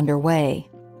got underway.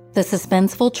 The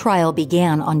suspenseful trial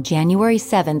began on January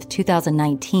 7,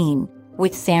 2019,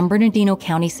 with San Bernardino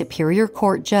County Superior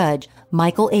Court Judge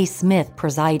Michael A. Smith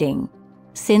presiding.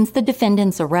 Since the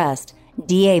defendant's arrest,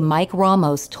 DA Mike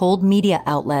Ramos told media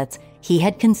outlets he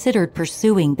had considered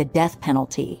pursuing the death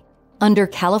penalty. Under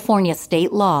California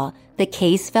state law, the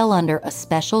case fell under a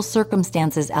special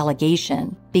circumstances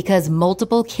allegation because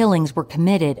multiple killings were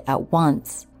committed at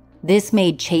once. This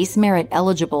made Chase Merritt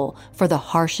eligible for the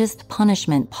harshest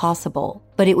punishment possible,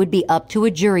 but it would be up to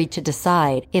a jury to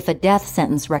decide if a death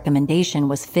sentence recommendation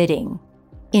was fitting.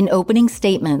 In opening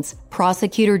statements,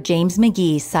 prosecutor James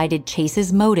McGee cited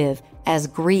Chase's motive as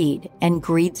greed and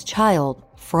greed's child,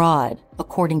 fraud,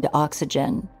 according to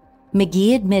Oxygen.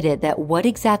 McGee admitted that what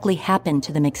exactly happened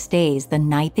to the McStays the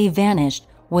night they vanished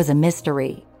was a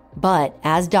mystery. But,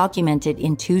 as documented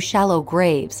in 2 Shallow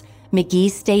Graves, McGee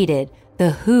stated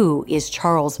the who is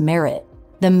Charles Merritt,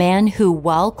 the man who,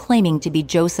 while claiming to be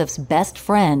Joseph's best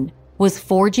friend, was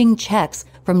forging checks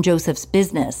from Joseph's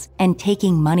business and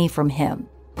taking money from him,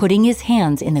 putting his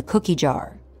hands in the cookie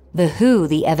jar. The who,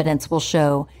 the evidence will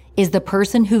show, is the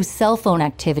person whose cell phone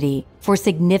activity for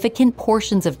significant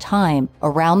portions of time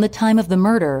around the time of the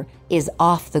murder is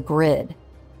off the grid.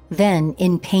 Then,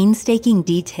 in painstaking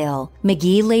detail,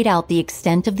 McGee laid out the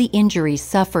extent of the injuries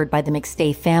suffered by the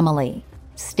McStay family.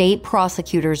 State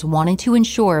prosecutors wanted to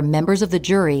ensure members of the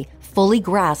jury fully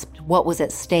grasped what was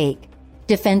at stake.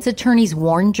 Defense attorneys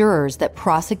warned jurors that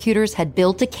prosecutors had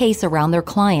built a case around their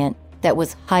client that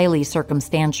was highly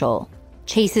circumstantial.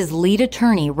 Chase's lead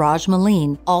attorney, Raj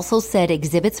Maleen, also said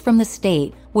exhibits from the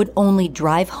state would only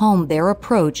drive home their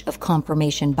approach of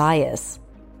confirmation bias.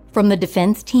 From the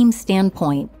defense team's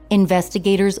standpoint,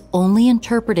 investigators only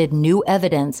interpreted new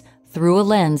evidence through a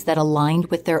lens that aligned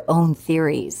with their own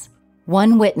theories.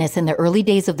 One witness in the early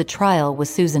days of the trial was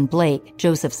Susan Blake,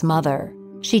 Joseph's mother.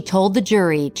 She told the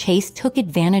jury Chase took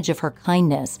advantage of her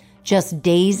kindness just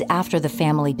days after the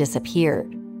family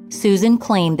disappeared. Susan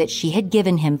claimed that she had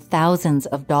given him thousands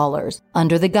of dollars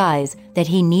under the guise that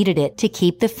he needed it to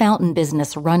keep the fountain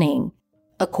business running.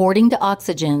 According to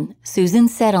Oxygen, Susan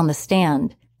said on the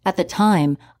stand, "At the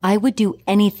time, I would do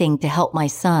anything to help my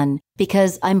son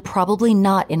because I'm probably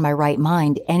not in my right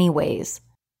mind anyways."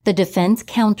 The defense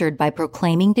countered by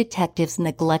proclaiming detectives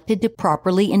neglected to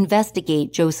properly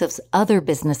investigate Joseph's other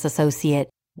business associate,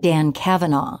 Dan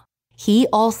Kavanaugh. He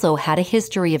also had a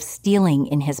history of stealing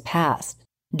in his past.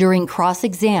 During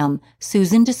cross-exam,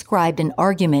 Susan described an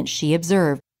argument she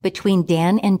observed between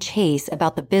Dan and Chase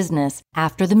about the business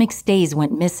after the McStays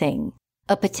went missing.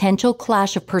 A potential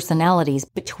clash of personalities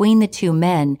between the two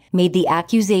men made the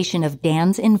accusation of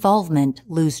Dan's involvement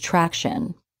lose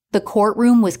traction. The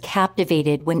courtroom was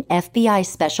captivated when FBI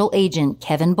Special Agent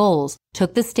Kevin Bowles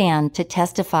took the stand to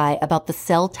testify about the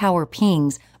cell tower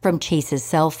pings from Chase's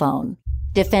cell phone.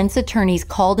 Defense attorneys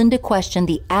called into question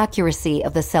the accuracy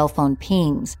of the cell phone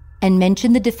pings and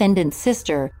mentioned the defendant's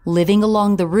sister living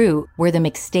along the route where the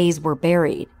McStays were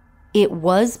buried. It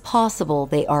was possible,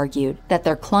 they argued, that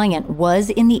their client was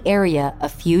in the area a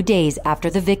few days after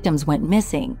the victims went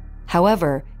missing.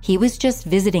 However, he was just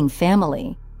visiting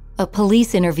family. A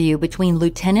police interview between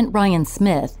Lieutenant Ryan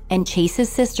Smith and Chase's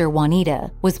sister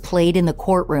Juanita was played in the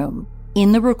courtroom.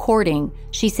 In the recording,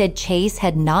 she said Chase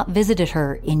had not visited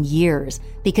her in years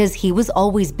because he was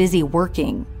always busy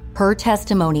working. Her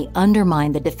testimony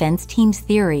undermined the defense team's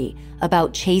theory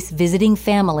about Chase visiting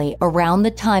family around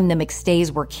the time the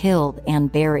McStays were killed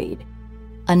and buried.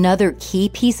 Another key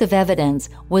piece of evidence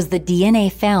was the DNA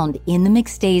found in the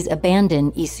McStays'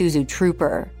 abandoned Isuzu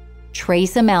Trooper.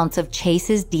 Trace amounts of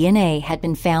Chase's DNA had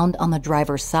been found on the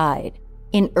driver's side.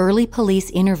 In early police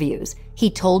interviews, he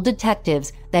told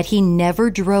detectives that he never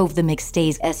drove the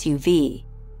McStays' SUV.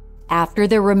 After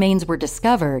their remains were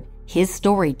discovered, his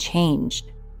story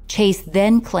changed. Chase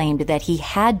then claimed that he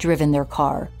had driven their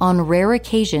car on rare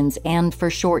occasions and for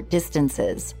short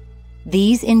distances.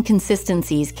 These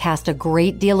inconsistencies cast a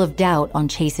great deal of doubt on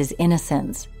Chase's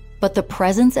innocence, but the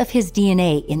presence of his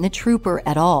DNA in the Trooper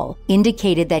at all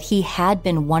indicated that he had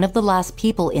been one of the last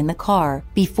people in the car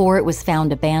before it was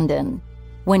found abandoned.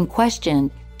 When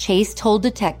questioned, Chase told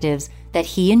detectives that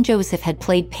he and Joseph had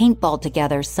played paintball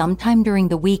together sometime during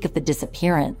the week of the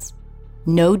disappearance.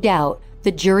 No doubt,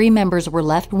 the jury members were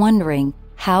left wondering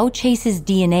how Chase's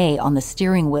DNA on the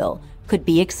steering wheel could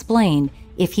be explained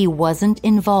if he wasn't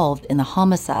involved in the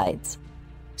homicides.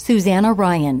 Susanna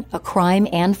Ryan, a crime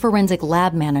and forensic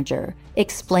lab manager,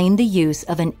 explained the use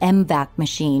of an MVAC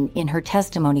machine in her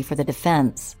testimony for the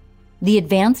defense. The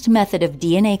advanced method of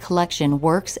DNA collection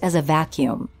works as a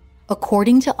vacuum.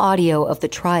 According to audio of the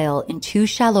trial in two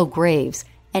shallow graves,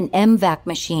 an MVAC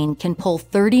machine can pull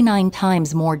 39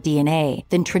 times more DNA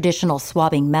than traditional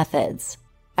swabbing methods.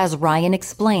 As Ryan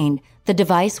explained, the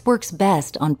device works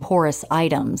best on porous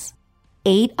items.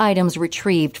 8 items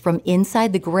retrieved from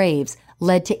inside the graves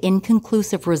led to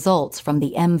inconclusive results from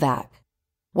the MVAC.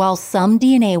 While some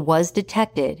DNA was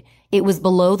detected, it was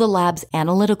below the lab's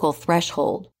analytical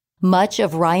threshold. Much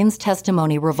of Ryan's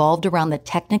testimony revolved around the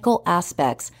technical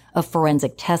aspects of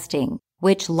forensic testing,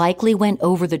 which likely went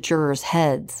over the jurors'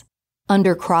 heads.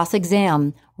 Under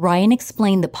cross-exam, Ryan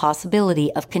explained the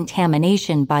possibility of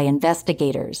contamination by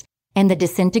investigators and the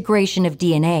disintegration of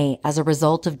DNA as a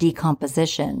result of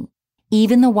decomposition.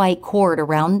 Even the white cord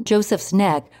around Joseph's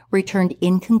neck returned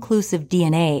inconclusive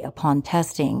DNA upon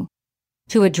testing.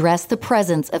 To address the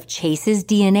presence of Chase's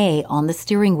DNA on the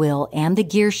steering wheel and the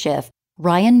gear shift,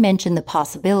 Ryan mentioned the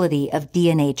possibility of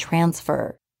DNA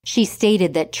transfer. She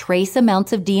stated that trace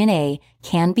amounts of DNA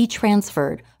can be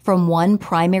transferred from one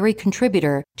primary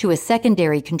contributor to a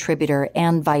secondary contributor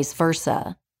and vice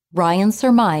versa. Ryan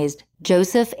surmised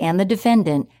Joseph and the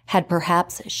defendant had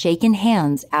perhaps shaken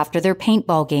hands after their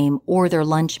paintball game or their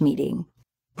lunch meeting.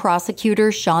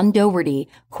 Prosecutor Sean Dougherty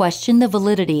questioned the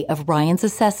validity of Ryan's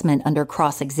assessment under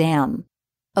cross-exam.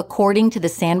 According to the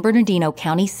San Bernardino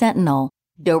County Sentinel,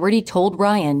 Dougherty told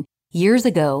Ryan, "Years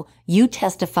ago, you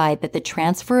testified that the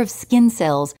transfer of skin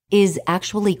cells is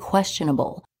actually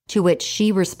questionable," to which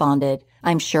she responded,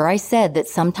 "I'm sure I said that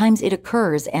sometimes it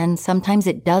occurs and sometimes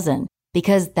it doesn't,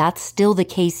 because that's still the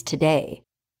case today."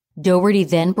 Dougherty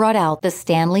then brought out the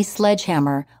Stanley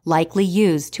sledgehammer likely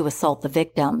used to assault the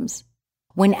victims.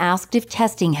 When asked if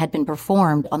testing had been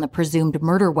performed on the presumed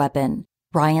murder weapon,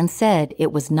 Ryan said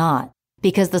it was not,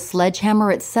 because the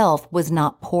sledgehammer itself was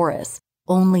not porous,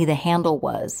 only the handle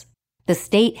was. The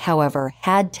state, however,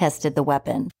 had tested the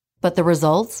weapon, but the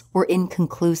results were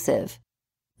inconclusive.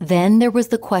 Then there was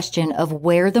the question of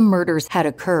where the murders had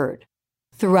occurred.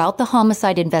 Throughout the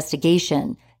homicide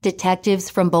investigation, detectives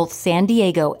from both San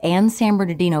Diego and San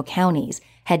Bernardino counties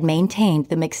had maintained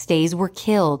the McStays were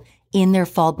killed in their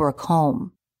Fallbrook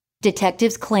home.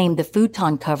 Detectives claimed the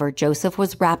futon cover Joseph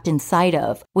was wrapped inside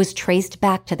of was traced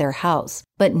back to their house,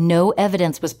 but no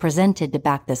evidence was presented to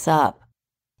back this up.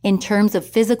 In terms of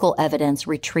physical evidence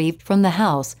retrieved from the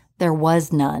house, there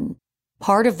was none.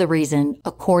 Part of the reason,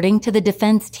 according to the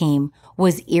defense team,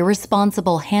 was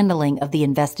irresponsible handling of the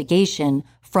investigation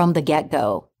from the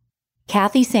get-go.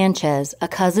 Kathy Sanchez, a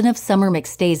cousin of Summer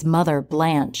McStay's mother,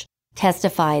 Blanche,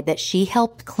 testified that she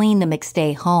helped clean the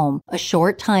McStay home a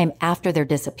short time after their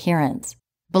disappearance.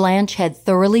 Blanche had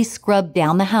thoroughly scrubbed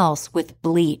down the house with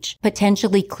bleach,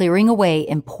 potentially clearing away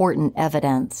important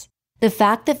evidence. The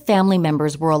fact that family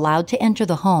members were allowed to enter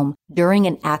the home during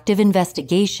an active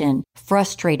investigation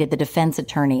frustrated the defense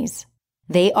attorneys.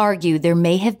 They argued there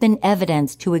may have been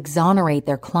evidence to exonerate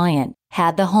their client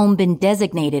had the home been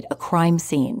designated a crime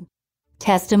scene.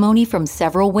 Testimony from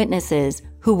several witnesses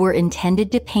who were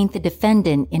intended to paint the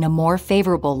defendant in a more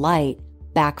favorable light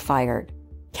backfired.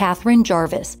 Catherine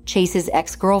Jarvis, Chase's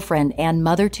ex-girlfriend and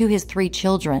mother to his 3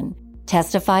 children,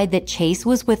 testified that Chase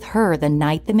was with her the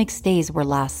night the McStays were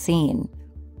last seen.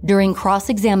 During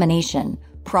cross-examination,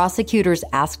 prosecutors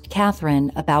asked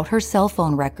Catherine about her cell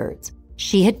phone records.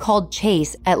 She had called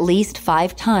Chase at least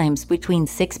 5 times between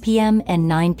 6 p.m. and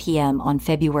 9 p.m. on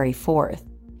February 4th.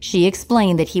 She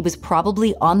explained that he was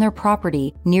probably on their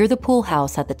property near the pool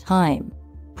house at the time.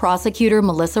 Prosecutor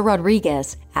Melissa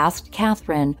Rodriguez asked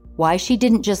Catherine why she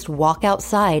didn't just walk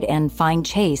outside and find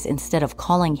Chase instead of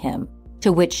calling him,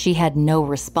 to which she had no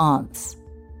response.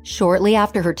 Shortly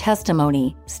after her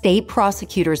testimony, state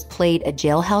prosecutors played a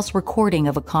jailhouse recording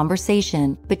of a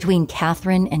conversation between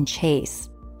Catherine and Chase.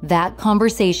 That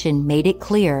conversation made it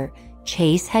clear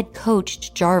Chase had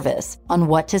coached Jarvis on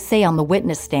what to say on the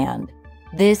witness stand.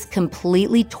 This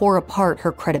completely tore apart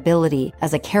her credibility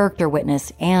as a character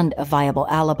witness and a viable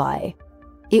alibi.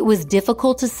 It was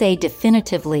difficult to say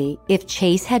definitively if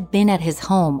Chase had been at his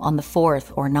home on the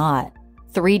 4th or not.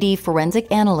 3D forensic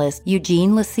analyst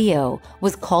Eugene Lucio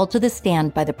was called to the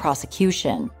stand by the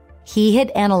prosecution. He had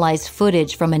analyzed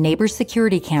footage from a neighbor's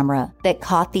security camera that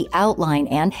caught the outline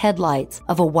and headlights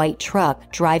of a white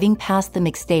truck driving past the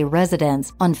McStay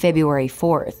residence on February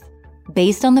 4th.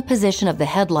 Based on the position of the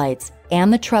headlights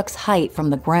and the truck's height from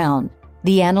the ground,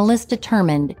 the analyst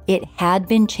determined it had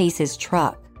been Chase's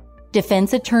truck.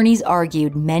 Defense attorneys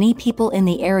argued many people in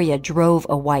the area drove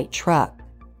a white truck.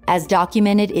 As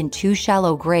documented in 2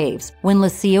 Shallow Graves, when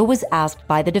Lucio was asked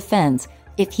by the defense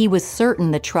if he was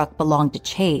certain the truck belonged to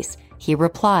Chase, he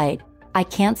replied, "I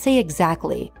can't say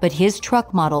exactly, but his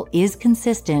truck model is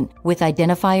consistent with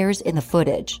identifiers in the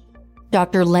footage."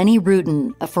 Dr. Lenny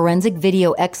Rudin, a forensic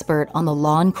video expert on the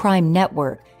Law and Crime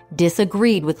Network,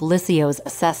 disagreed with Lucio's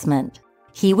assessment.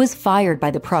 He was fired by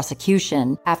the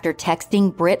prosecution after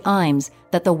texting Britt Imes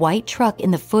that the white truck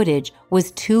in the footage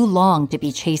was too long to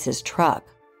be Chase's truck.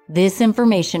 This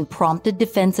information prompted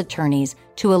defense attorneys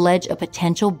to allege a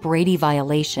potential Brady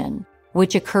violation,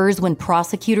 which occurs when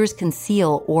prosecutors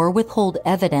conceal or withhold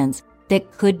evidence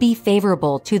that could be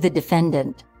favorable to the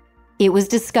defendant. It was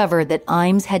discovered that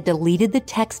Imes had deleted the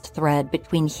text thread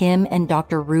between him and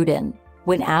Dr. Rudin.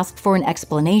 When asked for an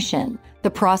explanation, the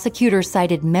prosecutor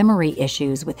cited memory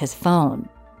issues with his phone.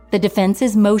 The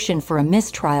defense's motion for a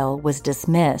mistrial was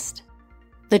dismissed.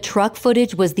 The truck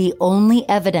footage was the only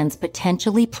evidence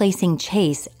potentially placing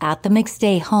Chase at the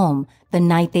McStay home the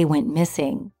night they went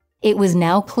missing. It was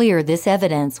now clear this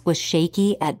evidence was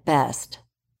shaky at best.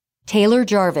 Taylor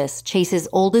Jarvis, Chase's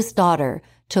oldest daughter,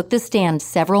 took the stand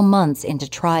several months into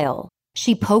trial.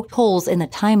 She poked holes in the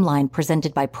timeline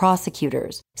presented by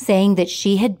prosecutors, saying that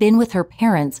she had been with her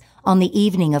parents on the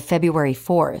evening of February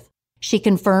 4th. She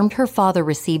confirmed her father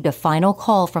received a final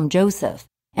call from Joseph,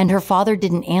 and her father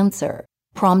didn't answer,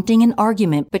 prompting an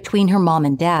argument between her mom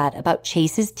and dad about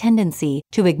Chase's tendency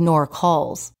to ignore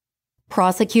calls.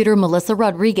 Prosecutor Melissa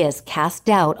Rodriguez cast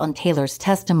doubt on Taylor's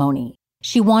testimony.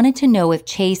 She wanted to know if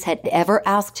Chase had ever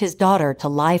asked his daughter to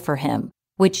lie for him,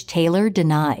 which Taylor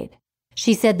denied.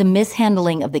 She said the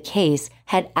mishandling of the case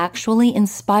had actually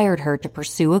inspired her to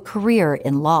pursue a career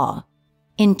in law.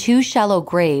 In 2 Shallow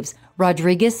Graves,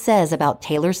 Rodriguez says about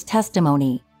Taylor's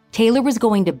testimony, Taylor was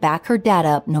going to back her dad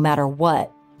up no matter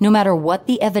what. No matter what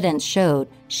the evidence showed,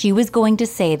 she was going to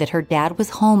say that her dad was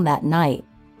home that night.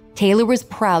 Taylor was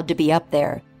proud to be up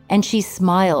there, and she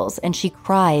smiles and she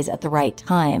cries at the right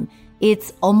time.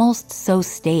 It's almost so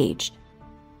staged.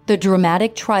 The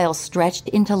dramatic trial stretched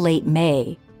into late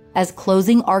May. As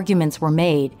closing arguments were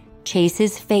made,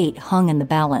 Chase's fate hung in the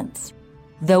balance.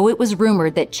 Though it was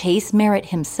rumored that Chase Merritt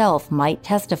himself might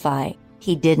testify,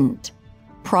 he didn't.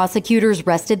 Prosecutors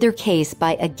rested their case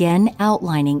by again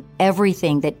outlining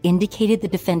everything that indicated the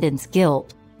defendant's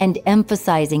guilt and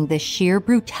emphasizing the sheer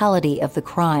brutality of the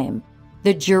crime.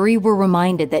 The jury were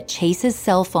reminded that Chase's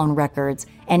cell phone records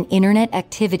and internet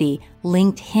activity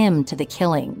linked him to the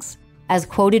killings. As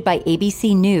quoted by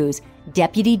ABC News,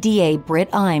 Deputy DA Britt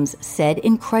Imes said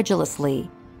incredulously,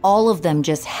 "All of them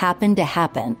just happened to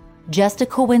happen. Just a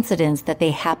coincidence that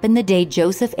they happened the day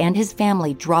Joseph and his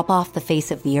family drop off the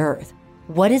face of the earth.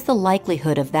 What is the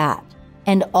likelihood of that?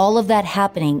 And all of that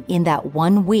happening in that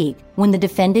 1 week when the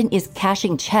defendant is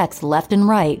cashing checks left and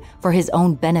right for his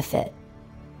own benefit."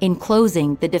 In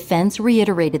closing, the defense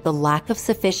reiterated the lack of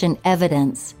sufficient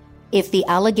evidence. If the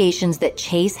allegations that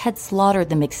Chase had slaughtered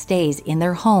the McStays in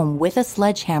their home with a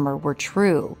sledgehammer were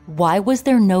true, why was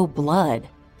there no blood?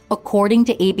 According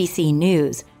to ABC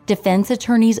News, defense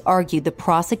attorneys argued the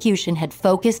prosecution had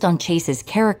focused on Chase's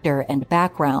character and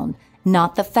background,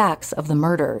 not the facts of the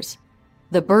murders.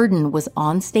 The burden was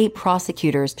on state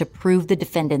prosecutors to prove the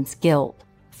defendant's guilt.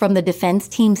 From the defense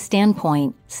team's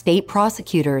standpoint, state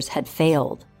prosecutors had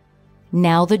failed.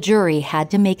 Now the jury had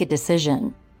to make a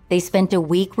decision. They spent a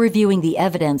week reviewing the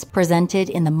evidence presented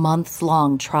in the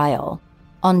months-long trial.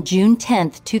 On June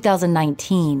 10,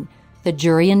 2019, the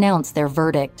jury announced their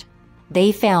verdict.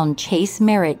 They found Chase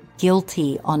Merritt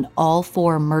guilty on all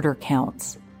 4 murder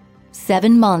counts.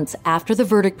 7 months after the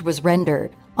verdict was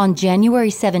rendered, on January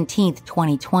 17,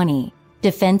 2020,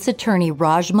 defense attorney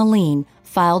Raj Maleen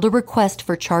filed a request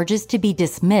for charges to be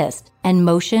dismissed and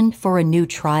motioned for a new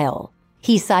trial.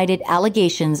 He cited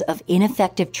allegations of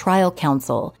ineffective trial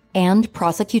counsel and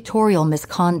prosecutorial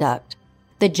misconduct.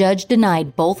 The judge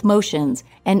denied both motions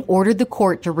and ordered the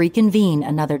court to reconvene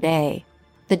another day.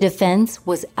 The defense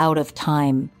was out of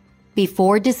time.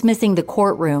 Before dismissing the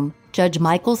courtroom, Judge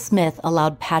Michael Smith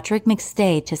allowed Patrick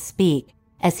McStay to speak,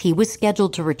 as he was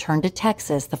scheduled to return to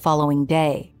Texas the following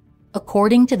day.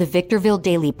 According to the Victorville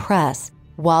Daily Press,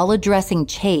 while addressing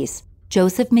Chase,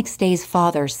 Joseph McStay's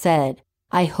father said,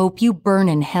 "I hope you burn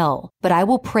in hell, but I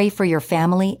will pray for your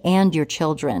family and your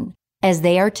children, as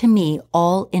they are to me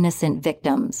all innocent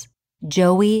victims.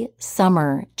 Joey,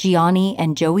 Summer, Gianni,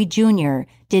 and Joey Jr.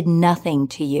 did nothing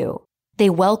to you. They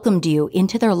welcomed you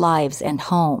into their lives and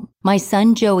home. My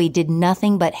son Joey did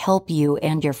nothing but help you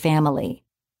and your family."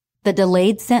 The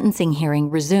delayed sentencing hearing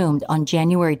resumed on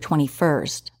January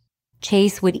 21st.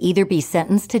 Chase would either be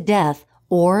sentenced to death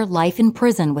or life in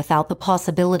prison without the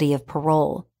possibility of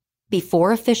parole.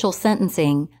 Before official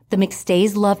sentencing, the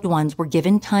McStays' loved ones were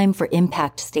given time for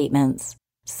impact statements.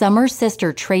 Summer's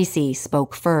sister Tracy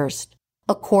spoke first.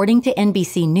 According to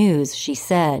NBC News, she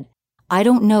said, "I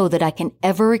don't know that I can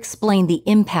ever explain the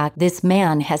impact this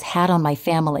man has had on my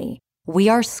family. We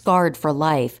are scarred for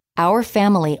life. Our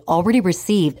family already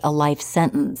received a life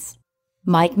sentence."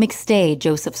 Mike McStay,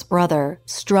 Joseph's brother,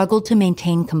 struggled to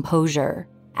maintain composure.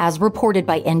 As reported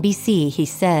by NBC, he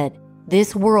said,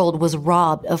 "This world was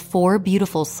robbed of 4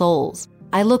 beautiful souls.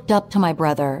 I looked up to my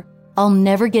brother. I'll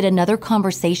never get another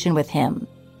conversation with him.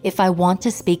 If I want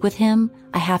to speak with him,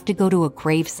 I have to go to a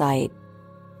gravesite."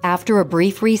 After a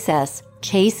brief recess,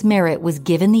 Chase Merritt was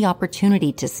given the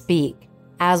opportunity to speak.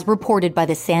 As reported by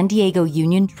the San Diego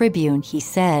Union Tribune, he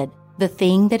said, "The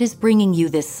thing that is bringing you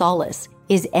this solace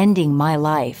is ending my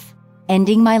life.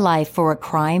 Ending my life for a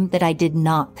crime that I did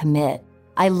not commit.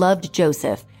 I loved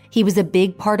Joseph. He was a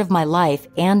big part of my life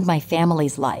and my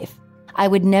family's life. I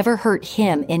would never hurt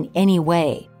him in any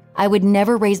way. I would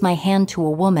never raise my hand to a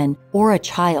woman or a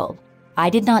child. I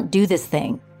did not do this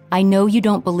thing. I know you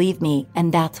don't believe me,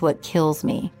 and that's what kills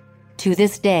me." To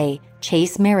this day,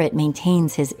 Chase Merritt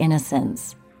maintains his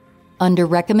innocence. Under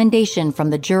recommendation from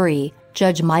the jury,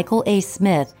 Judge Michael A.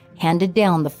 Smith handed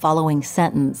down the following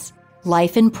sentence: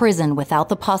 life in prison without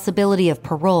the possibility of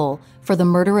parole for the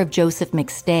murder of Joseph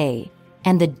McStay,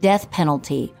 and the death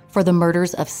penalty for the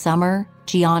murders of Summer,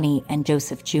 Gianni, and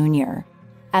Joseph Jr.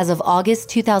 As of August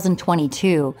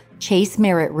 2022, Chase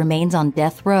Merritt remains on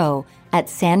death row at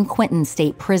San Quentin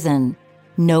State Prison.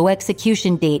 No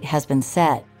execution date has been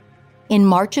set. In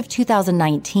March of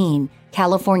 2019,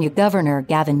 California Governor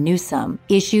Gavin Newsom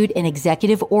issued an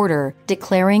executive order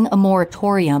declaring a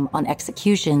moratorium on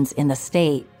executions in the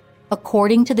state.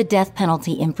 According to the Death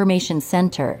Penalty Information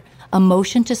Center, a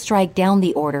motion to strike down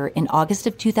the order in August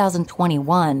of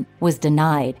 2021 was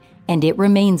denied, and it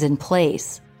remains in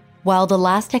place. While the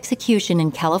last execution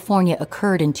in California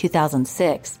occurred in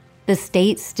 2006, the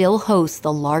state still hosts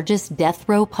the largest death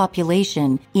row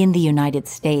population in the United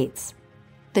States.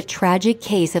 The tragic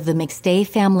case of the McStay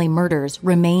family murders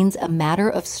remains a matter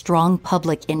of strong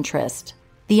public interest.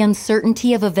 The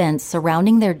uncertainty of events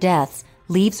surrounding their deaths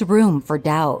leaves room for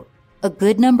doubt. a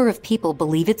good number of people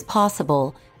believe it's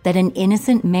possible that an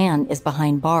innocent man is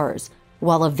behind bars,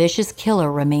 while a vicious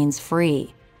killer remains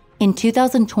free. In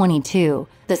 2022,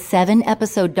 the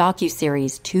 7-episode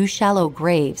docuseries Two Shallow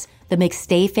Graves, The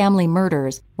McStay Family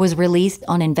Murders, was released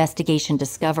on Investigation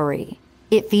Discovery.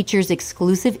 It features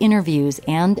exclusive interviews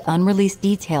and unreleased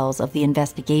details of the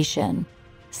investigation.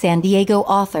 San Diego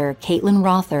author Caitlin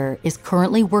Rother is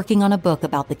currently working on a book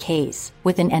about the case,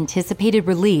 with an anticipated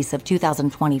release of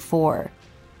 2024.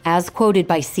 As quoted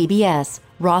by CBS,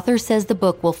 Rother says the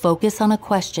book will focus on a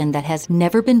question that has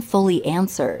never been fully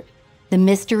answered. The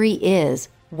mystery is,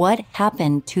 what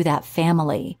happened to that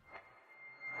family?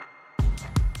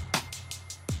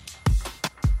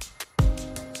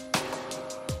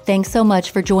 Thanks so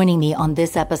much for joining me on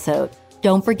this episode.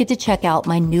 Don't forget to check out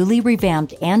my newly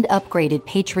revamped and upgraded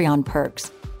Patreon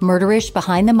perks. Murderish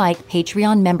Behind the Mic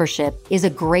Patreon membership is a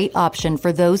great option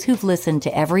for those who've listened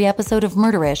to every episode of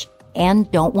Murderish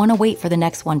and don't want to wait for the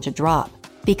next one to drop.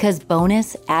 Because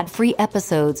bonus, ad-free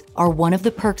episodes are one of the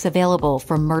perks available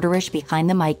for Murderish Behind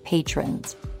the Mic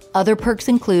patrons. Other perks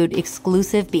include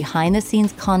exclusive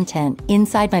behind-the-scenes content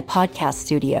inside my podcast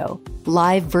studio,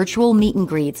 live virtual meet and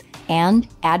greets, and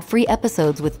ad-free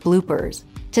episodes with bloopers.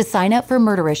 To sign up for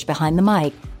Murderish Behind the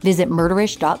Mic, visit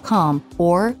murderish.com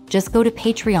or just go to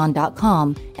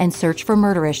patreon.com and search for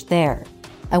Murderish there.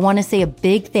 I want to say a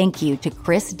big thank you to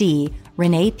Chris D.,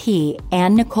 Renee P.,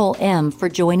 and Nicole M. for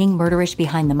joining Murderish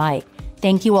Behind the Mic.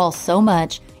 Thank you all so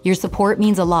much. Your support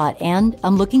means a lot, and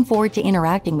I'm looking forward to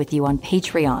interacting with you on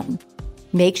Patreon.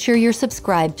 Make sure you're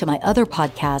subscribed to my other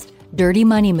podcast, Dirty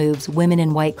Money Moves Women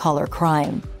in White Collar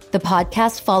Crime. The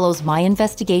podcast follows my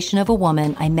investigation of a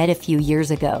woman I met a few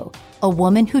years ago, a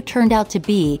woman who turned out to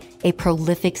be a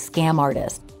prolific scam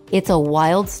artist. It's a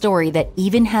wild story that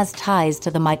even has ties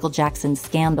to the Michael Jackson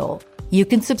scandal. You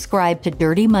can subscribe to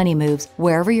Dirty Money Moves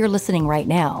wherever you're listening right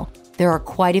now. There are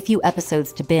quite a few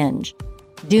episodes to binge.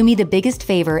 Do me the biggest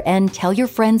favor and tell your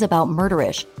friends about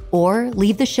Murderish, or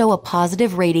leave the show a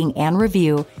positive rating and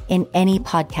review in any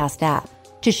podcast app.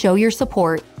 To show your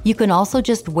support, you can also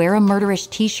just wear a Murderish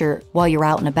t-shirt while you're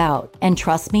out and about. And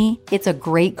trust me, it's a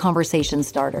great conversation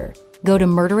starter. Go to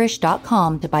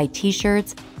murderish.com to buy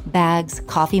t-shirts, bags,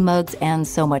 coffee mugs, and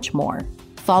so much more.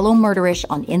 Follow Murderish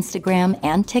on Instagram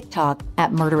and TikTok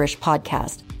at Murderish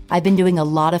Podcast. I've been doing a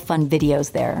lot of fun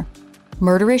videos there.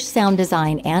 Murderish sound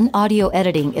design and audio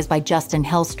editing is by Justin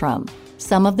Hellstrom.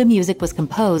 Some of the music was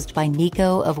composed by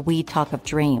Nico of We Talk of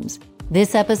Dreams.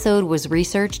 This episode was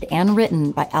researched and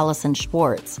written by Allison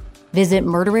Schwartz. Visit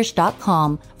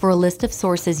murderish.com for a list of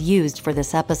sources used for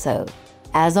this episode.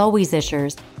 As always,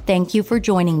 Ishers, thank you for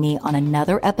joining me on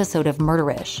another episode of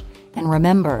Murderish. And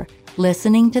remember,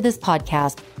 listening to this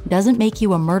podcast doesn't make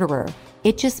you a murderer.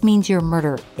 It just means you're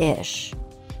murder-ish.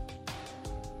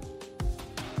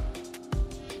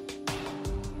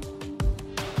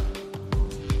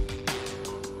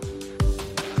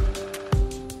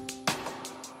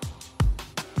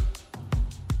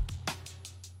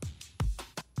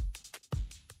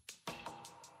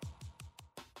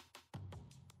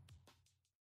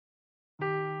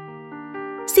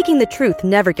 Seeking the truth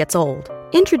never gets old.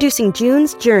 Introducing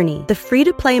June's Journey, the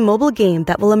free-to-play mobile game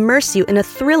that will immerse you in a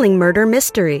thrilling murder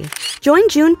mystery. Join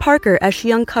June Parker as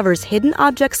she uncovers hidden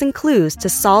objects and clues to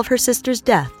solve her sister's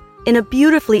death in a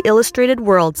beautifully illustrated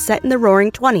world set in the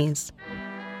Roaring '20s.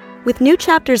 With new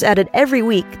chapters added every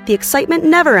week, the excitement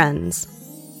never ends.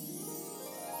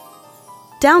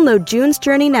 Download June's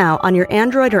Journey now on your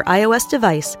Android or iOS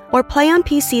device, or play on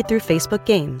PC through Facebook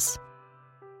Games.